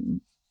rely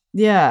on.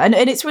 Yeah. And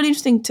it's really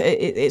interesting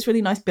it's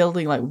really nice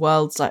building like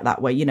worlds like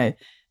that where, you know,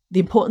 the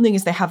important thing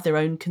is they have their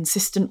own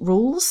consistent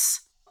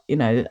rules. You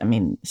know, I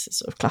mean, this is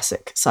sort of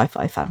classic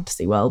sci-fi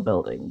fantasy world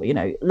building. But, you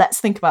know, let's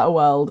think about a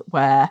world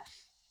where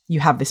you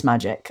have this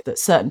magic, that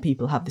certain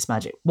people have this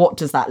magic. What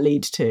does that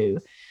lead to?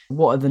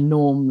 What are the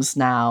norms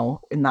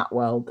now in that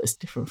world that's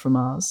different from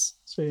ours?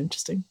 It's really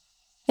interesting.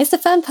 It's the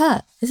fun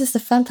part. This is the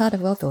fun part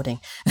of world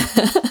building.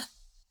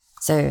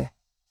 So,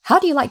 how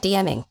do you like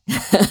DMing?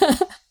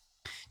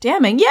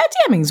 DMing? Yeah,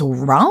 DMing's all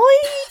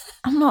right.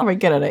 I'm not very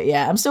good at it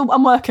yet.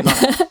 I'm working on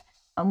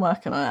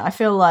it. I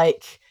feel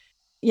like,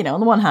 you know,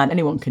 on the one hand,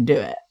 anyone can do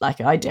it.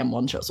 Like, I DM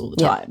one-shots all the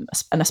time.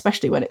 And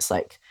especially when it's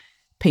like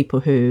people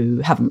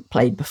who haven't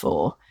played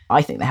before,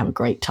 I think they have a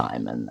great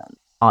time and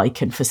I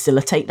can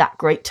facilitate that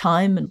great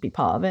time and be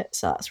part of it.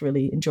 So that's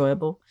really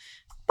enjoyable.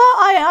 But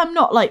I'm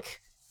not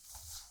like,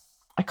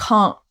 I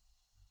can't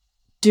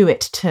do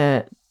it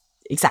to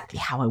exactly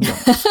how I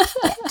want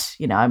it.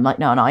 You know, I'm like,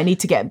 no, I need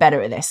to get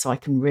better at this so I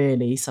can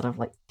really sort of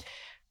like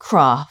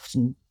craft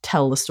and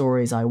tell the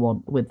stories I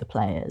want with the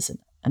players and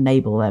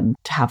enable them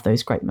to have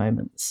those great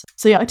moments.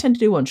 So yeah, I tend to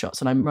do one-shots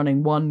and I'm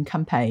running one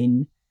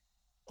campaign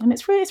and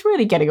it's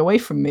really getting away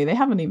from me. They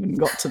haven't even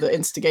got to the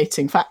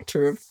instigating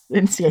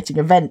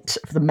event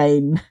of the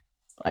main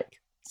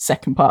like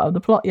second part of the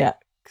plot yet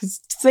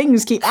because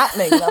things keep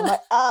happening and I'm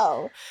like,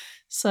 oh.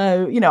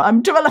 So, you know,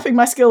 I'm developing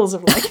my skills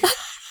of like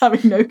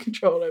having no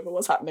control over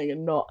what's happening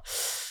and not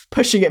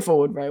pushing it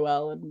forward very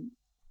well and,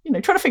 you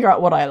know, trying to figure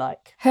out what I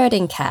like.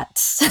 Herding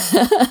cats.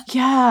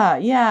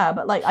 Yeah.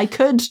 But like I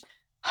could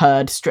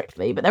herd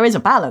strictly, but there is a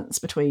balance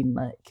between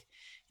like,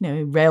 you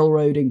know,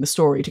 railroading the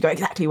story to go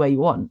exactly where you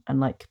want and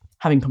like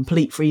having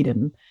complete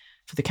freedom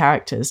for the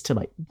characters to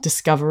like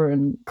discover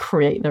and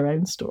create their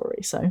own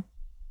story. So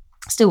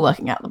still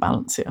working out the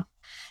balance here.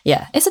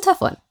 Yeah, it's a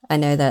tough one. I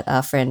know that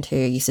our friend who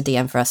used to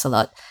DM for us a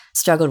lot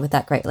struggled with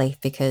that greatly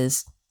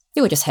because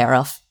he would just hair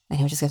off and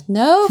he would just go,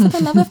 no, for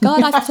the love of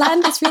God, I've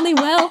planned this really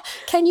well.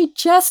 Can you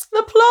just...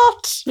 The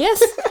plot!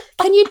 Yes.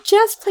 Can you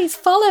just please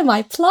follow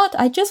my plot?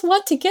 I just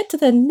want to get to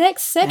the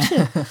next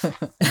section.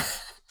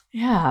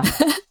 Yeah.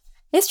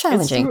 It's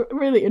challenging. It's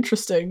really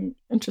interesting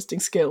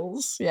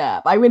skills.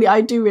 Yeah.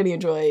 I do really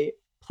enjoy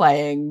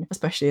playing,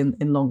 especially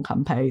in long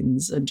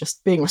campaigns and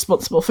just being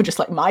responsible for just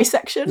like my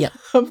section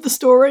of the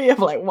story of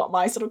like what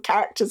my sort of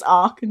character's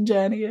arc and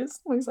journey is,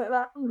 things like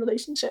that, and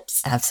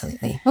relationships.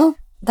 Absolutely. Well,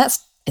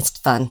 it's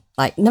fun.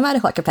 Like no matter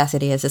what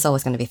capacity is, it's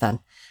always going to be fun.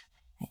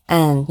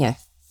 And, you know,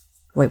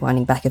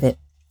 rewinding back a bit,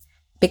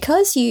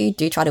 because you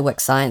do try to work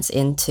science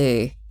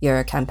into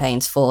your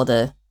campaigns for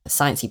the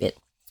sciencey bit,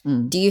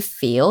 do you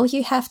feel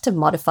you have to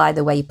modify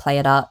the way you play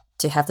it out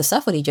to have the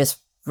stuff, or do you just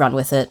run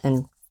with it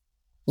and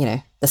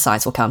the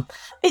science will come.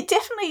 It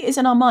definitely is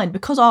in our mind,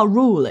 because our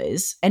rule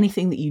is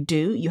anything that you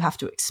do, you have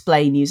to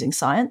explain using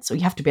science, or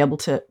you have to be able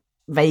to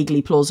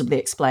vaguely, plausibly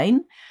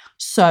explain.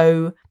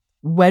 So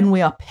when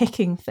we are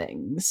picking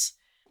things,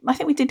 I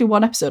think we did do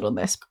one episode on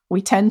this,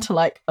 we tend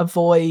to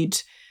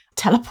avoid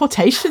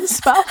teleportation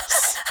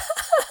spells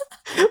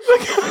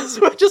because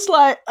we're just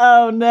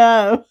oh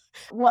no,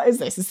 what is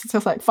this? Is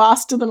this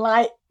faster than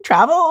light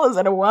travel? Is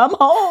it a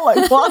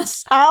wormhole?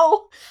 What's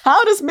how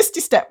does Misty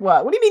Step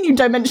work? What do you mean you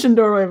dimension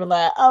door over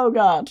there? Oh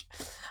god.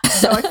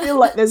 So I feel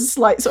like there's a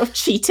slight sort of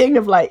cheating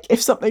of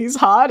if something's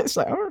hard, it's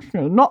I'm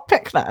going to not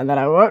pick that and then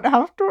I won't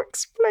have to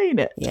explain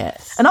it.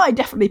 Yes. And I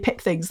definitely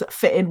pick things that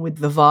fit in with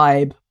the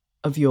vibe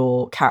of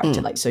your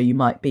character. So you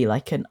might be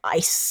an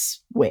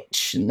ice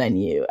witch and then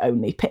you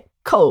only pick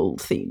cold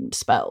themed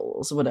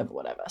spells or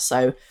whatever.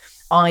 So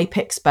I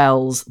pick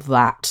spells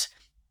that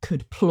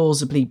could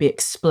plausibly be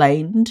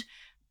explained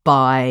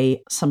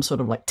by some sort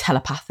of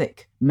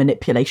telepathic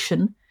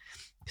manipulation,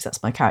 because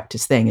that's my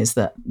character's thing, is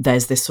that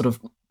there's this sort of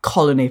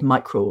colony of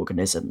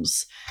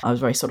microorganisms. I was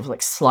very sort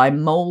of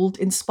slime mold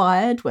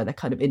inspired, where they're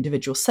kind of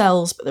individual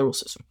cells, but they're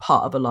also sort of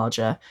part of a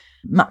larger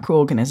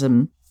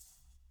macroorganism.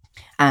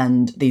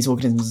 And these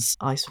organisms,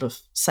 I sort of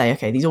say,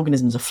 okay, these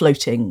organisms are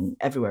floating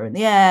everywhere in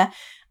the air,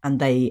 and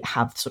they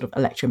have sort of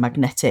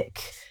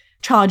electromagnetic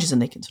charges,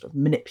 and they can sort of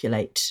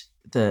manipulate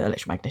the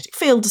electromagnetic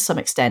field to some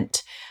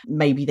extent.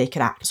 Maybe they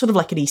could act sort of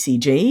like an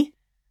ECG,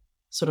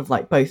 sort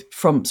of both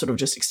from sort of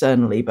just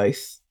externally,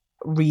 both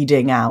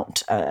reading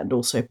out and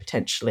also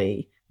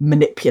potentially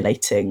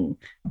manipulating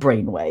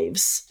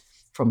brainwaves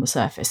from the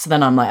surface. So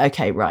then I'm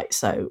okay, right,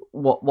 so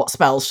what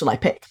spells shall I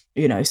pick?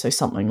 So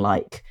something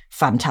like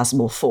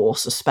Phantasmal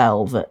Force, a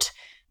spell that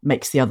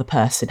makes the other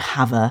person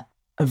have a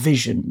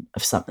vision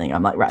of something.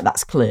 I'm right,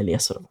 that's clearly a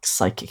sort of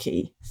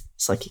psychic-y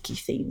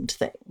themed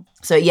thing.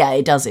 So yeah,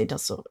 it does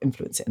sort of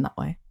influence it in that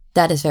way.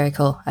 That is very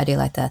cool. I do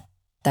like that.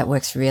 That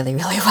works really,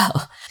 really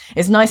well.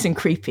 It's nice and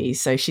creepy.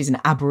 So she's an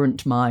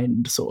aberrant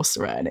mind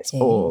sorcerer, and it's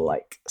all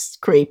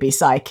creepy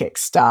psychic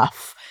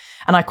stuff.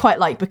 And I quite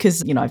like,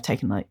 because, I've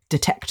taken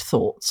detect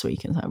thoughts, where you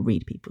can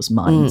read people's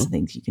minds and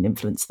things, you can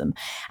influence them.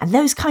 And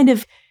those kind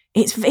of,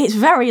 it's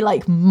very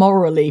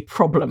morally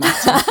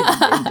problematic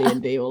in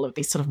D&D, all of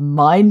these sort of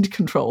mind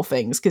control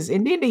things. Because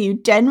in D&D, you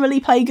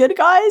generally play good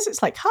guys. It's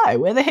hi,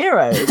 we're the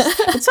heroes.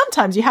 But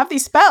sometimes you have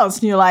these spells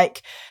and you're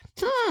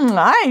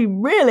I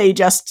really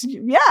just,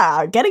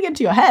 getting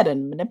into your head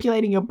and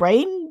manipulating your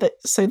brain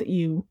so that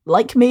you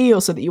like me, or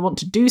so that you want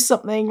to do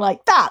something,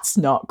 that's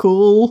not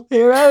cool,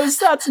 heroes.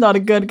 That's not a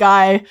good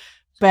guy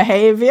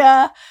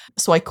behavior.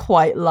 So I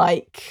quite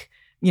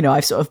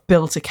I've sort of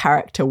built a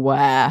character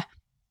where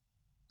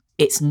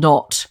it's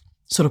not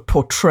sort of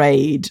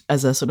portrayed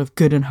as a sort of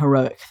good and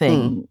heroic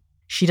thing.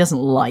 She doesn't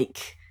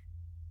like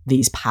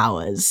these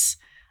powers,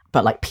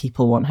 but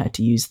people want her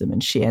to use them,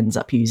 and she ends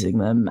up using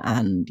them,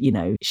 and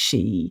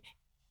she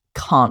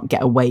can't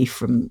get away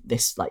from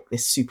this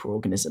this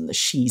superorganism that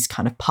she's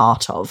kind of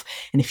part of.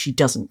 And if she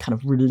doesn't kind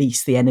of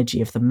release the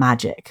energy of the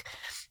magic,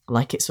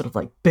 it sort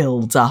of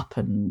builds up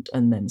and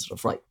then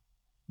sort of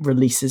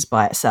releases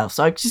by itself.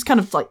 So I just kind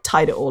of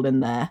tied it all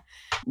in there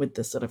with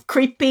the sort of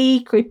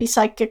creepy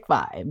psychic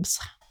vibes.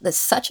 That's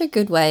such a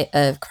good way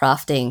of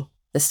crafting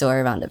the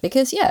story around it,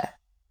 because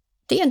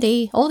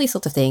D&D, all these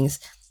sorts of things,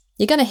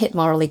 you're going to hit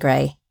morally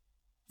grey.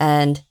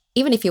 And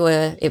even if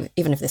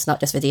it's not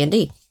just for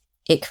D&D,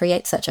 it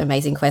creates such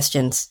amazing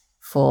questions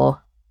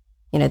for,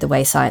 the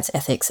way science,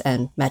 ethics,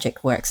 and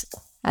magic works.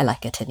 I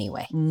like it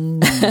anyway.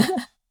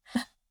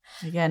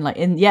 Again,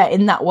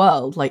 in that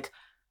world,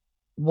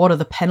 what are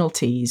the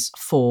penalties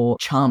for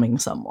charming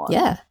someone?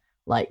 Yeah.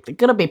 They're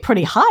going to be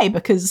pretty high,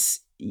 because,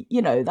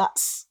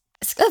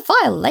 it's a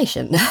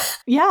violation.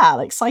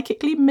 Yeah,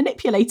 psychically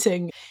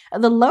manipulating.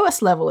 At the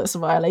lowest level, it's a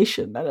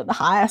violation. And at the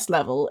highest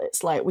level,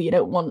 it's you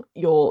don't want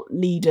your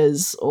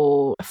leaders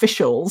or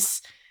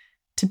officials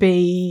to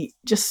be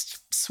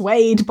just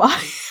swayed by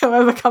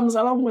whoever comes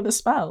along with a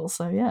spell.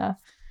 So, yeah.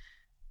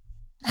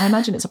 I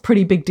imagine it's a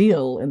pretty big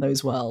deal in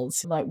those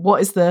worlds.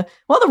 What are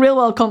the real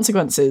world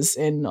consequences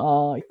in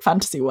our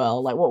fantasy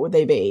world? What would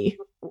they be?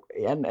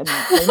 And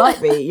they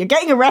might be, you're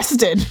getting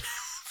arrested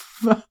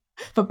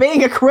for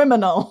being a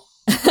criminal.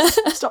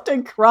 Stop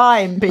doing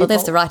crime, people. Well,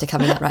 there's the writer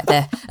coming out right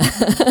there.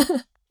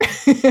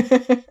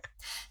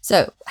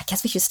 So I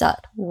guess we should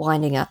start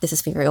winding up. This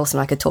has been very awesome.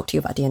 I could talk to you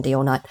about D&D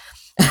all night.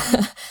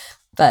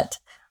 But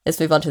let's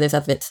move on to those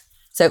other bits.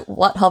 So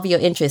what hobby or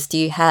interest do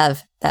you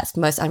have that's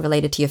most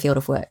unrelated to your field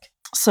of work?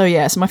 So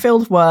my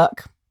field of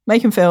work,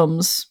 making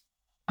films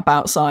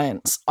about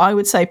science, I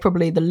would say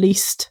probably the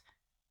least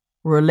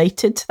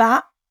related to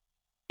that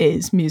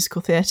is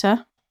musical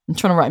theatre. I'm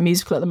trying to write a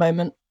musical at the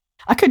moment.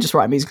 I could just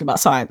write a musical about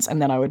science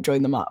and then I would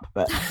join them up,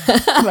 but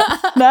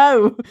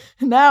no,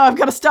 I've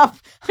got to stop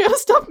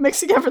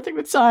mixing everything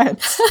with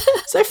science.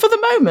 So for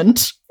the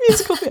moment,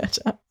 musical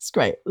theatre. It's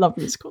great. Love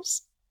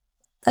musicals.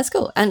 That's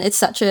cool. And it's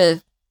such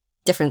a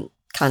different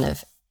kind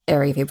of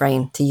area of your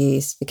brain to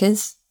use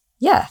because,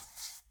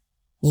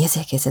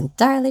 music is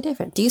entirely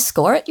different. Do you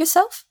score it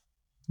yourself?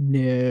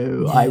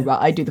 No,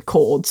 I do the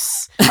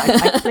chords.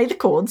 I play the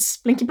chords,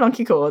 blinky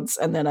blonky chords,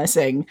 and then I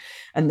sing,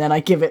 and then I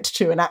give it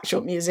to an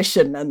actual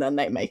musician, and then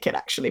they make it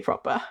actually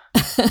proper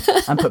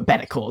and put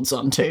better chords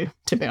on too,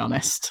 to be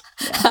honest.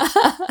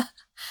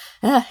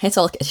 Yeah. It's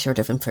all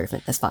iterative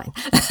improvement. That's fine.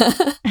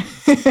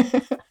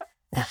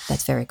 Yeah,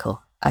 that's very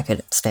cool. I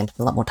could spend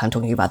a lot more time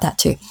talking about that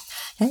too.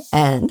 Okay.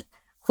 And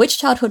which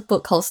childhood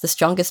book holds the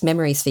strongest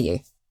memories for you?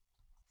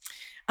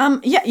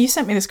 Yeah, you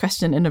sent me this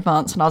question in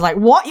advance and I was like,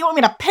 what? You want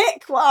me to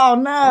pick? Oh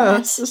no,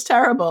 this is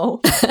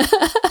terrible.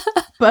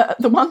 But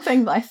the one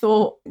thing that I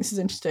thought, this is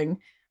interesting.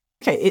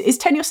 Okay, it is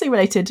tenuously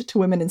related to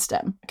women in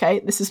STEM. Okay,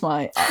 this is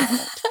my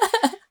argument.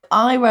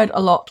 I read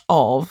a lot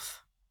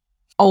of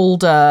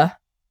older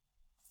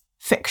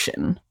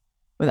fiction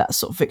with that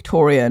sort of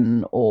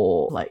Victorian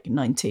or like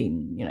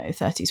 30s,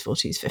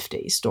 40s,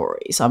 50s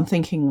stories. I'm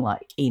thinking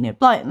like Enid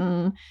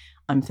Blyton.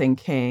 I'm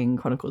thinking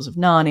Chronicles of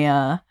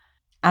Narnia.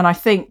 And I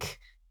think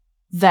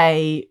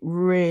they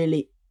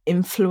really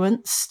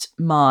influenced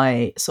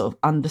my sort of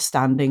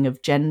understanding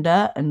of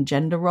gender and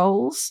gender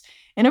roles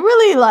in a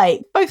really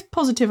like both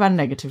positive and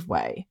negative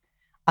way,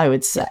 I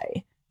would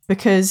say.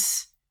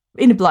 Because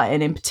Enid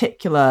Blyton in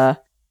particular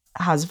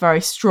has a very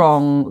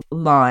strong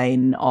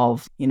line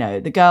of,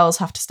 the girls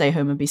have to stay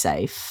home and be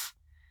safe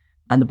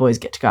and the boys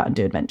get to go out and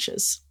do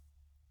adventures.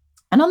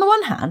 And on the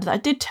one hand,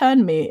 that did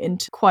turn me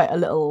into quite a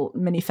little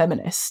mini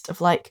feminist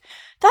of like,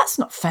 that's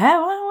not fair.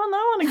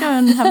 I want to go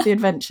and have the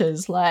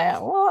adventures. Like,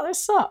 well,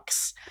 this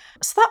sucks.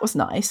 So that was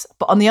nice.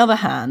 But on the other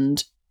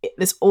hand,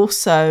 there's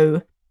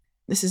also,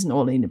 this isn't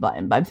all Enid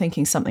Blyton, but I'm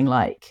thinking something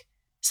like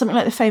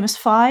The Famous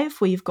Five,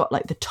 where you've got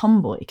like the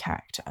tomboy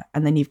character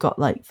and then you've got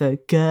like the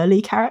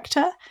girly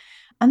character.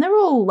 And they're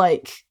all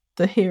like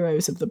the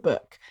heroes of the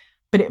book.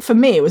 But for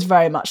me, it was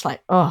very much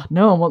like, oh,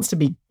 no one wants to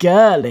be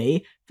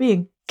girly.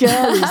 Being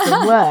girly is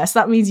the worst.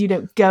 That means you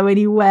don't go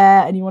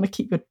anywhere and you want to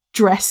keep your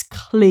dress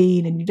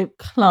clean and you don't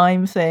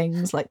climb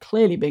things. Like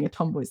clearly being a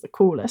tomboy is the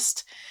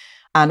coolest.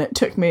 And it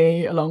took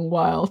me a long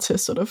while to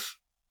sort of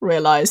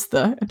realise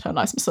the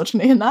internalized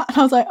misogyny in that. And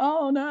I was like,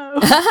 oh no.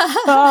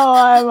 Oh,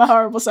 I'm a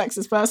horrible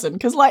sexist person.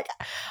 Because like,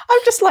 I'm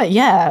just like,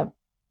 yeah,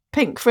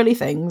 pink frilly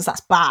things,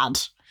 that's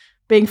bad.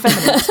 Being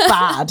feminine is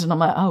bad. And I'm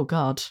like, oh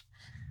God.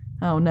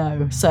 Oh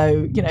no.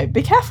 So,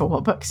 be careful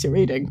what books you're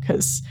reading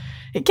because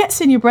it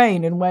gets in your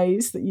brain in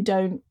ways that you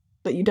don't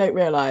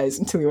realise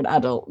until you're an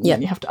adult. And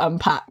then you have to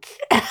unpack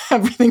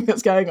everything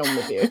that's going on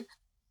with you.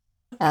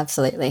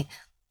 Absolutely.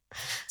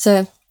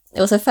 So it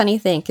was a funny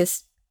thing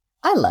because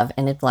I love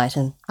Enid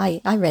Blyton.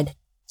 I read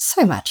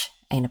so much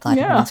Enid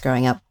Blyton when I was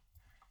growing up.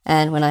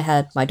 And when I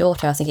had my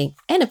daughter, I was thinking,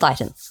 Enid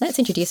Blyton, let's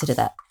introduce her to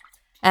that.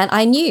 And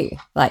I knew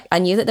that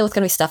there was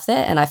going to be stuff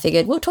there. And I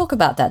figured, we'll talk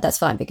about that. That's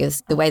fine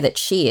because the way that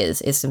she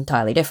is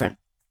entirely different.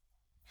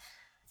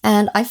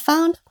 And I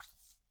found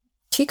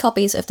 2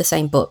 copies of the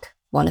same book.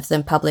 One of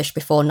them published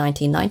before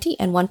 1990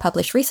 and one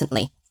published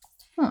recently.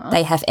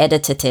 They have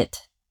edited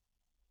it.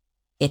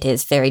 It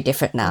is very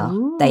different now.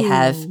 Ooh, they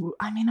have...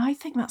 I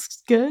think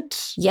that's good.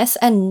 Yes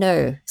and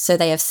no. So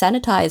they have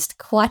sanitized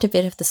quite a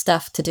bit of the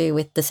stuff to do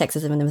with the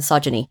sexism and the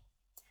misogyny.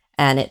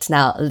 And it's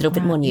now a little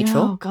bit more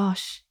neutral. Oh,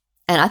 gosh.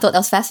 And I thought that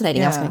was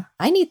fascinating. Yeah. I was going,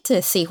 I need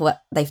to see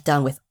what they've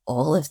done with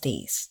all of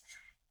these.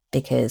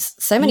 Because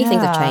so many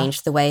things have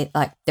changed. The way,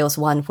 like, there was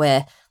one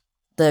where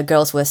the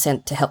girls were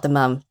sent to help the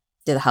mum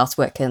do the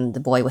housework and the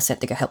boy was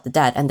sent to go help the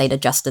dad. And they'd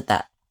adjusted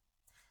that.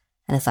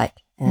 And it's like,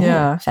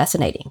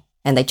 fascinating.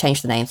 And they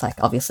changed the names. Like,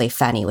 obviously,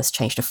 Fanny was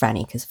changed to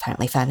Franny because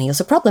apparently Fanny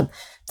was a problem.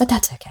 But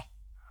that's okay.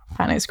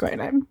 Fanny's a great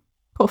name.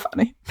 Poor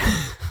Fanny.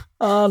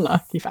 Oh,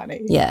 lucky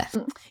Fanny. Yeah.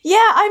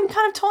 Yeah, I'm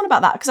kind of torn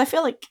about that because I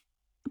feel like,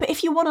 but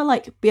if you want to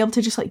like be able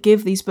to just like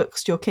give these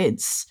books to your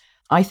kids,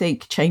 I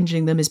think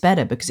changing them is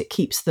better because it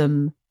keeps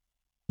them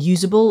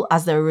usable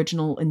as their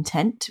original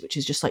intent, which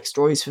is just like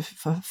stories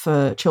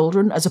for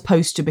children, as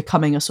opposed to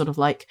becoming a sort of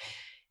like,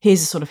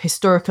 here's a sort of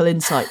historical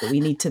insight that we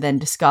need to then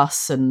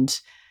discuss and,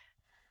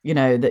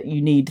 that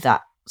you need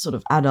that sort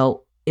of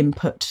adult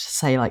input to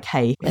say like,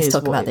 hey, let's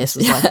talk about this.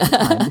 Was like at the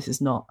time. This is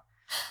not.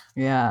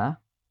 Yeah.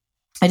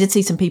 I did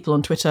see some people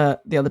on Twitter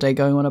the other day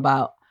going on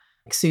about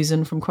like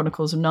Susan from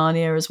Chronicles of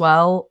Narnia as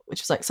well,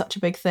 which was like such a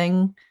big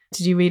thing.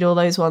 Did you read all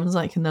those ones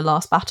like in the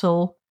last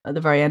battle at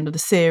the very end of the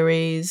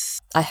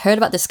series? I heard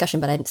about the discussion,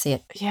 but I didn't see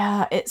it.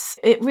 Yeah,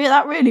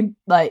 that really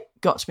like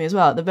got to me as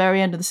well. At the very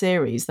end of the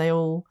series, it's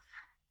all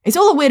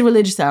a weird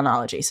religious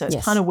analogy, so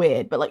it's kind of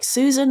weird. But like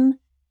Susan,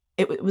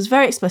 it was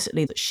very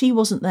explicitly that she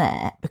wasn't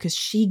there because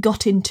she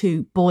got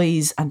into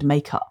boys and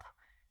makeup.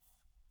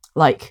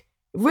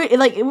 Really,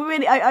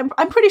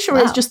 I'm pretty sure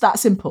it's just that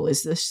simple.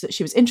 Is this that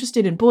she was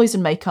interested in boys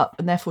and makeup,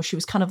 and therefore she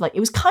was kind of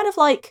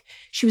like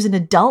she was an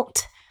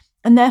adult,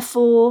 and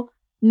therefore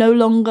no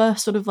longer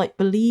sort of like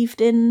believed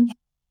in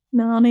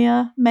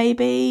Narnia,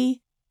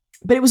 maybe.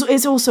 But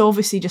it's also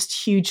obviously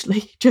just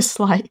hugely just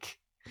like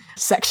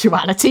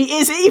sexuality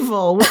is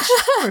evil, which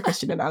for a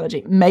Christian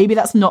analogy, maybe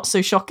that's not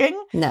so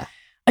shocking. No.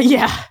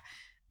 Yeah,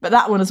 but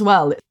that one as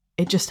well.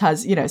 It just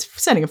has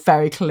it's sending a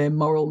very clear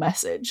moral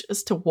message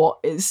as to what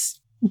is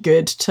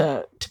good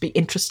to be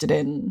interested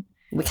in.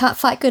 We can't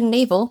fight good and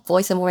evil.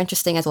 Boys are more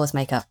interesting as well as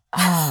makeup.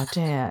 Oh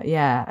dear,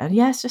 yeah. And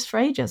yes, just for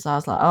ages I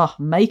was like, oh,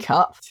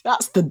 makeup,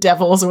 that's the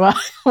devil's work.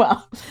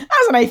 Well,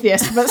 as an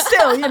atheist, but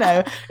still, you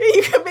know,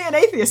 you can be an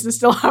atheist and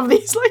still have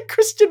these like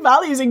Christian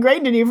values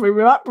ingrained in you from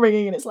your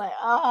upbringing, and it's like,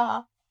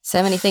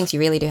 so many things you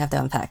really do have to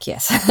unpack.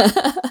 Yes.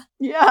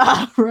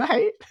 Yeah,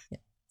 right.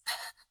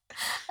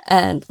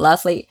 And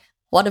lastly,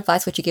 what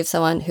advice would you give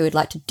someone who would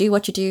like to do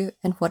what you do,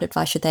 and what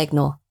advice should they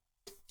ignore?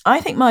 I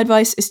think my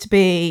advice is to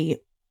be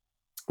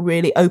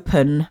really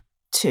open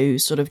to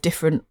sort of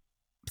different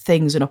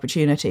things and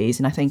opportunities.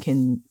 And I think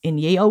in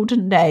ye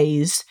olden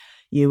days,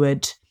 you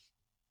would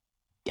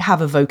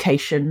have a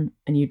vocation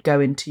and you'd go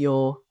into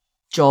your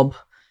job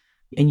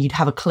and you'd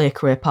have a clear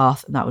career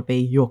path, and that would be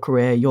your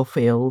career, your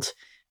field.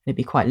 It'd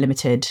be quite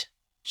limited,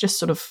 just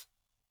sort of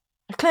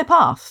a clear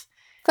path.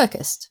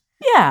 Focused.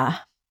 Yeah.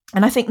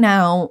 And I think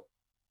now,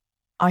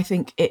 I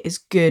think it is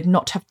good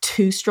not to have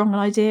too strong an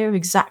idea of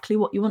exactly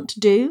what you want to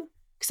do,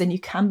 because then you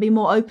can be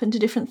more open to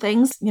different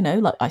things. You know,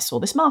 like I saw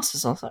this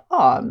master's, I was like,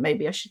 oh,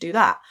 maybe I should do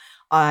that.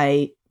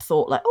 I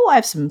thought like, oh, I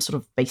have some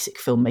sort of basic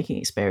filmmaking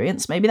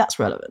experience. Maybe that's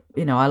relevant.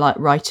 You know, I like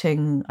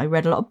writing. I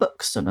read a lot of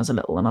books when I was a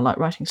little, and I like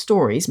writing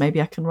stories.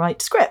 Maybe I can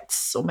write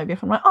scripts, or maybe I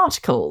can write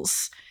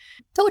articles.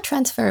 They're all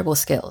transferable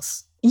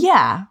skills.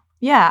 Yeah,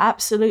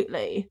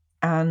 absolutely.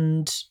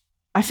 And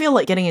I feel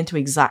like getting into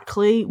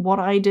exactly what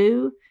I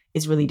do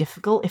is really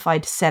difficult. If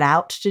I'd set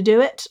out to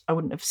do it, I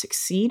wouldn't have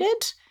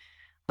succeeded.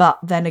 But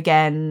then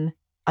again,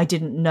 I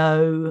didn't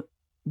know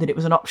that it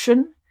was an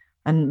option.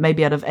 And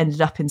maybe I'd have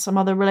ended up in some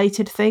other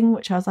related thing,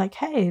 which I was like,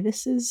 hey,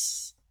 this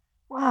is,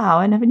 wow,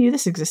 I never knew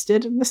this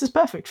existed, and this is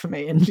perfect for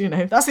me. And, you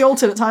know, that's the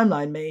alternate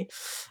timeline me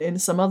in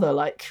some other,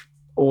 like,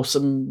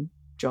 awesome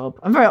job.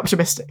 I'm very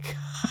optimistic.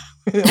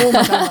 All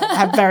my time, I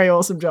have very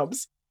awesome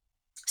jobs.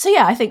 So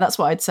yeah, I think that's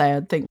what I'd say.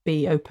 I'd think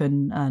be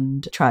open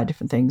and try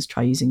different things,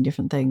 try using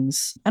different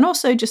things. And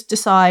also just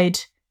decide,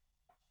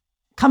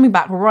 coming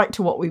back right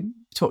to what we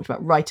talked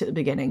about right at the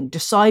beginning,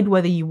 decide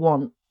whether you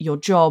want your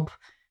job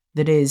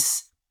that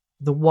is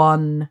the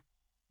one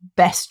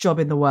best job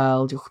in the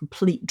world, your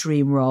complete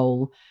dream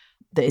role,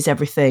 that is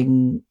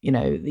everything, you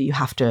know, that you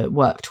have to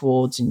work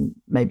towards, and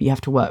maybe you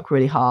have to work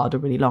really hard or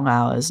really long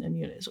hours, and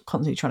you're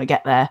constantly trying to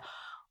get there.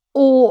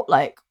 Or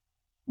like,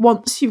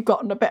 once you've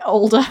gotten a bit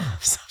older, I'm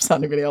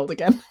sounding really old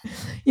again,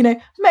 you know,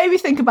 maybe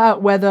think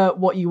about whether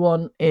what you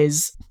want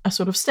is a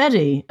sort of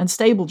steady and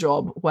stable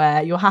job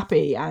where you're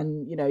happy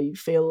and, you know, you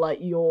feel like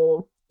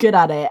you're good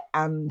at it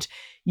and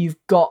you've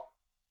got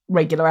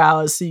regular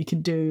hours so you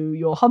can do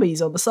your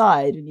hobbies on the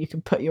side and you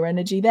can put your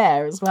energy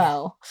there as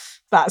well.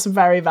 That's a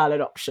very valid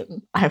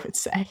option, I would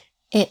say.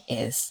 It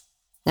is.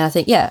 And I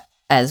think, yeah,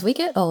 as we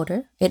get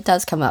older, it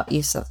does come up.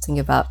 You start thinking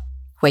about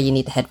where you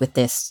need to head with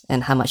this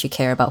and how much you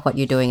care about what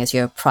you're doing as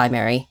your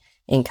primary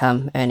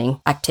income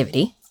earning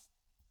activity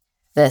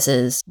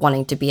versus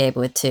wanting to be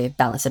able to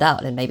balance it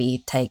out and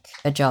maybe take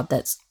a job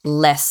that's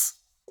less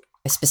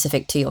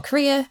specific to your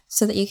career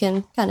so that you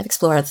can kind of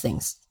explore other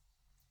things.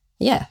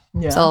 Yeah.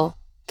 So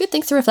good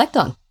things to reflect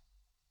on.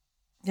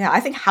 Yeah, I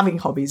think having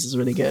hobbies is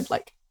really good.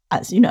 Like,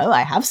 as you know,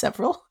 I have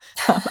several,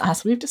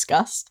 as we've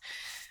discussed.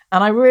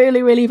 And I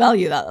really, really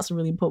value that. That's a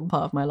really important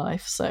part of my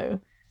life. So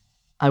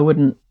I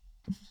don't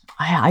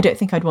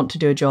think I'd want to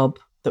do a job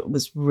that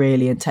was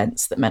really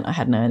intense that meant I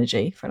had no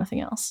energy for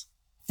anything else.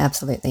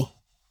 Absolutely.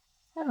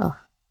 Oh,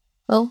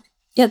 well,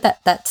 yeah,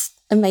 that's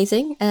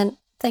amazing. And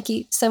thank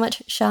you so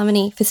much,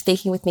 Shamini, for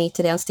speaking with me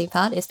today on Steam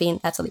Powered. It's been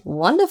absolutely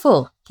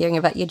wonderful hearing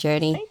about your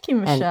journey. Thank you,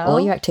 Michelle. And all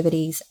your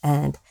activities,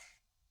 and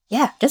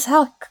yeah, just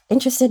how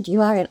interested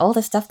you are in all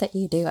the stuff that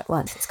you do at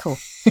once. It's cool.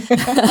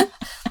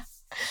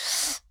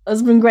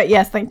 That's been great.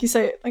 Yes, thank you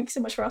so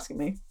much for asking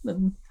me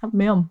and having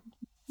me on.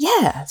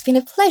 Yeah, it's been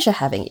a pleasure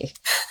having you.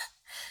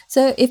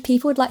 So if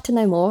people would like to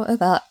know more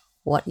about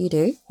what you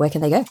do, where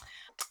can they go?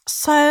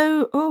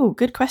 So,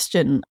 good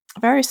question.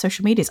 Various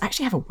social medias. I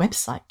actually have a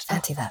website.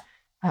 Fancy that.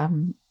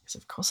 Because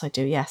of course I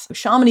do, yes.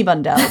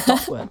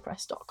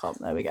 ShaminiBundell.wordpress.com.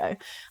 There we go.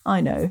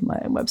 I know my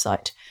own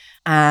website.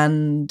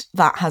 And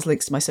that has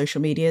links to my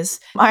social medias.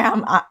 I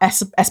am at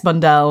S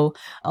Bundell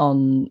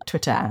on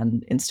Twitter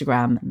and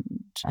Instagram,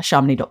 and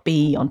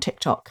Shamini.b on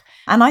TikTok.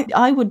 And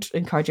I would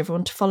encourage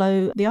everyone to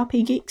follow the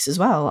RP Geeks as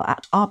well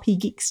at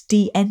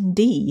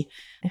RPGeeksDND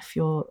if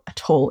you're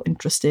at all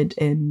interested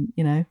in,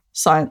 you know,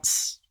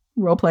 science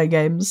role-playing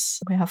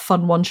games. We have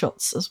fun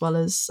one-shots as well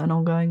as an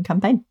ongoing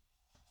campaign.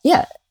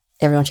 Yeah,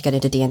 everyone should get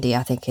into D&D.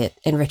 I think it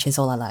enriches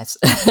all our lives.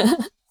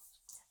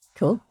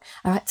 Cool.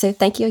 All right. So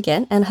thank you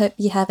again, and hope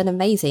you have an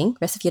amazing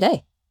rest of your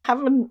day.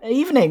 Have an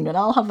evening, and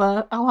I'll have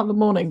a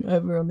morning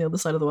over on the other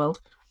side of the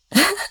world.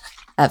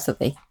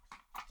 Absolutely.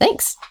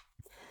 Thanks.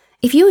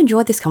 If you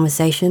enjoyed this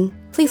conversation,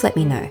 please let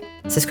me know.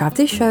 Subscribe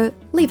to this show,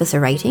 leave us a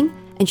rating,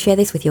 and share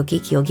this with your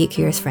geeky or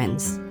geek-curious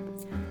friends.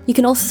 You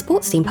can also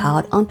support Steam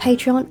Powered on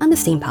Patreon under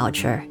Steam Powered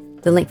Show,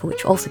 the link for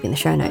which will also be in the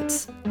show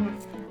notes.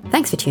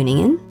 Thanks for tuning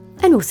in,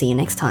 and we'll see you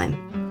next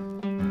time.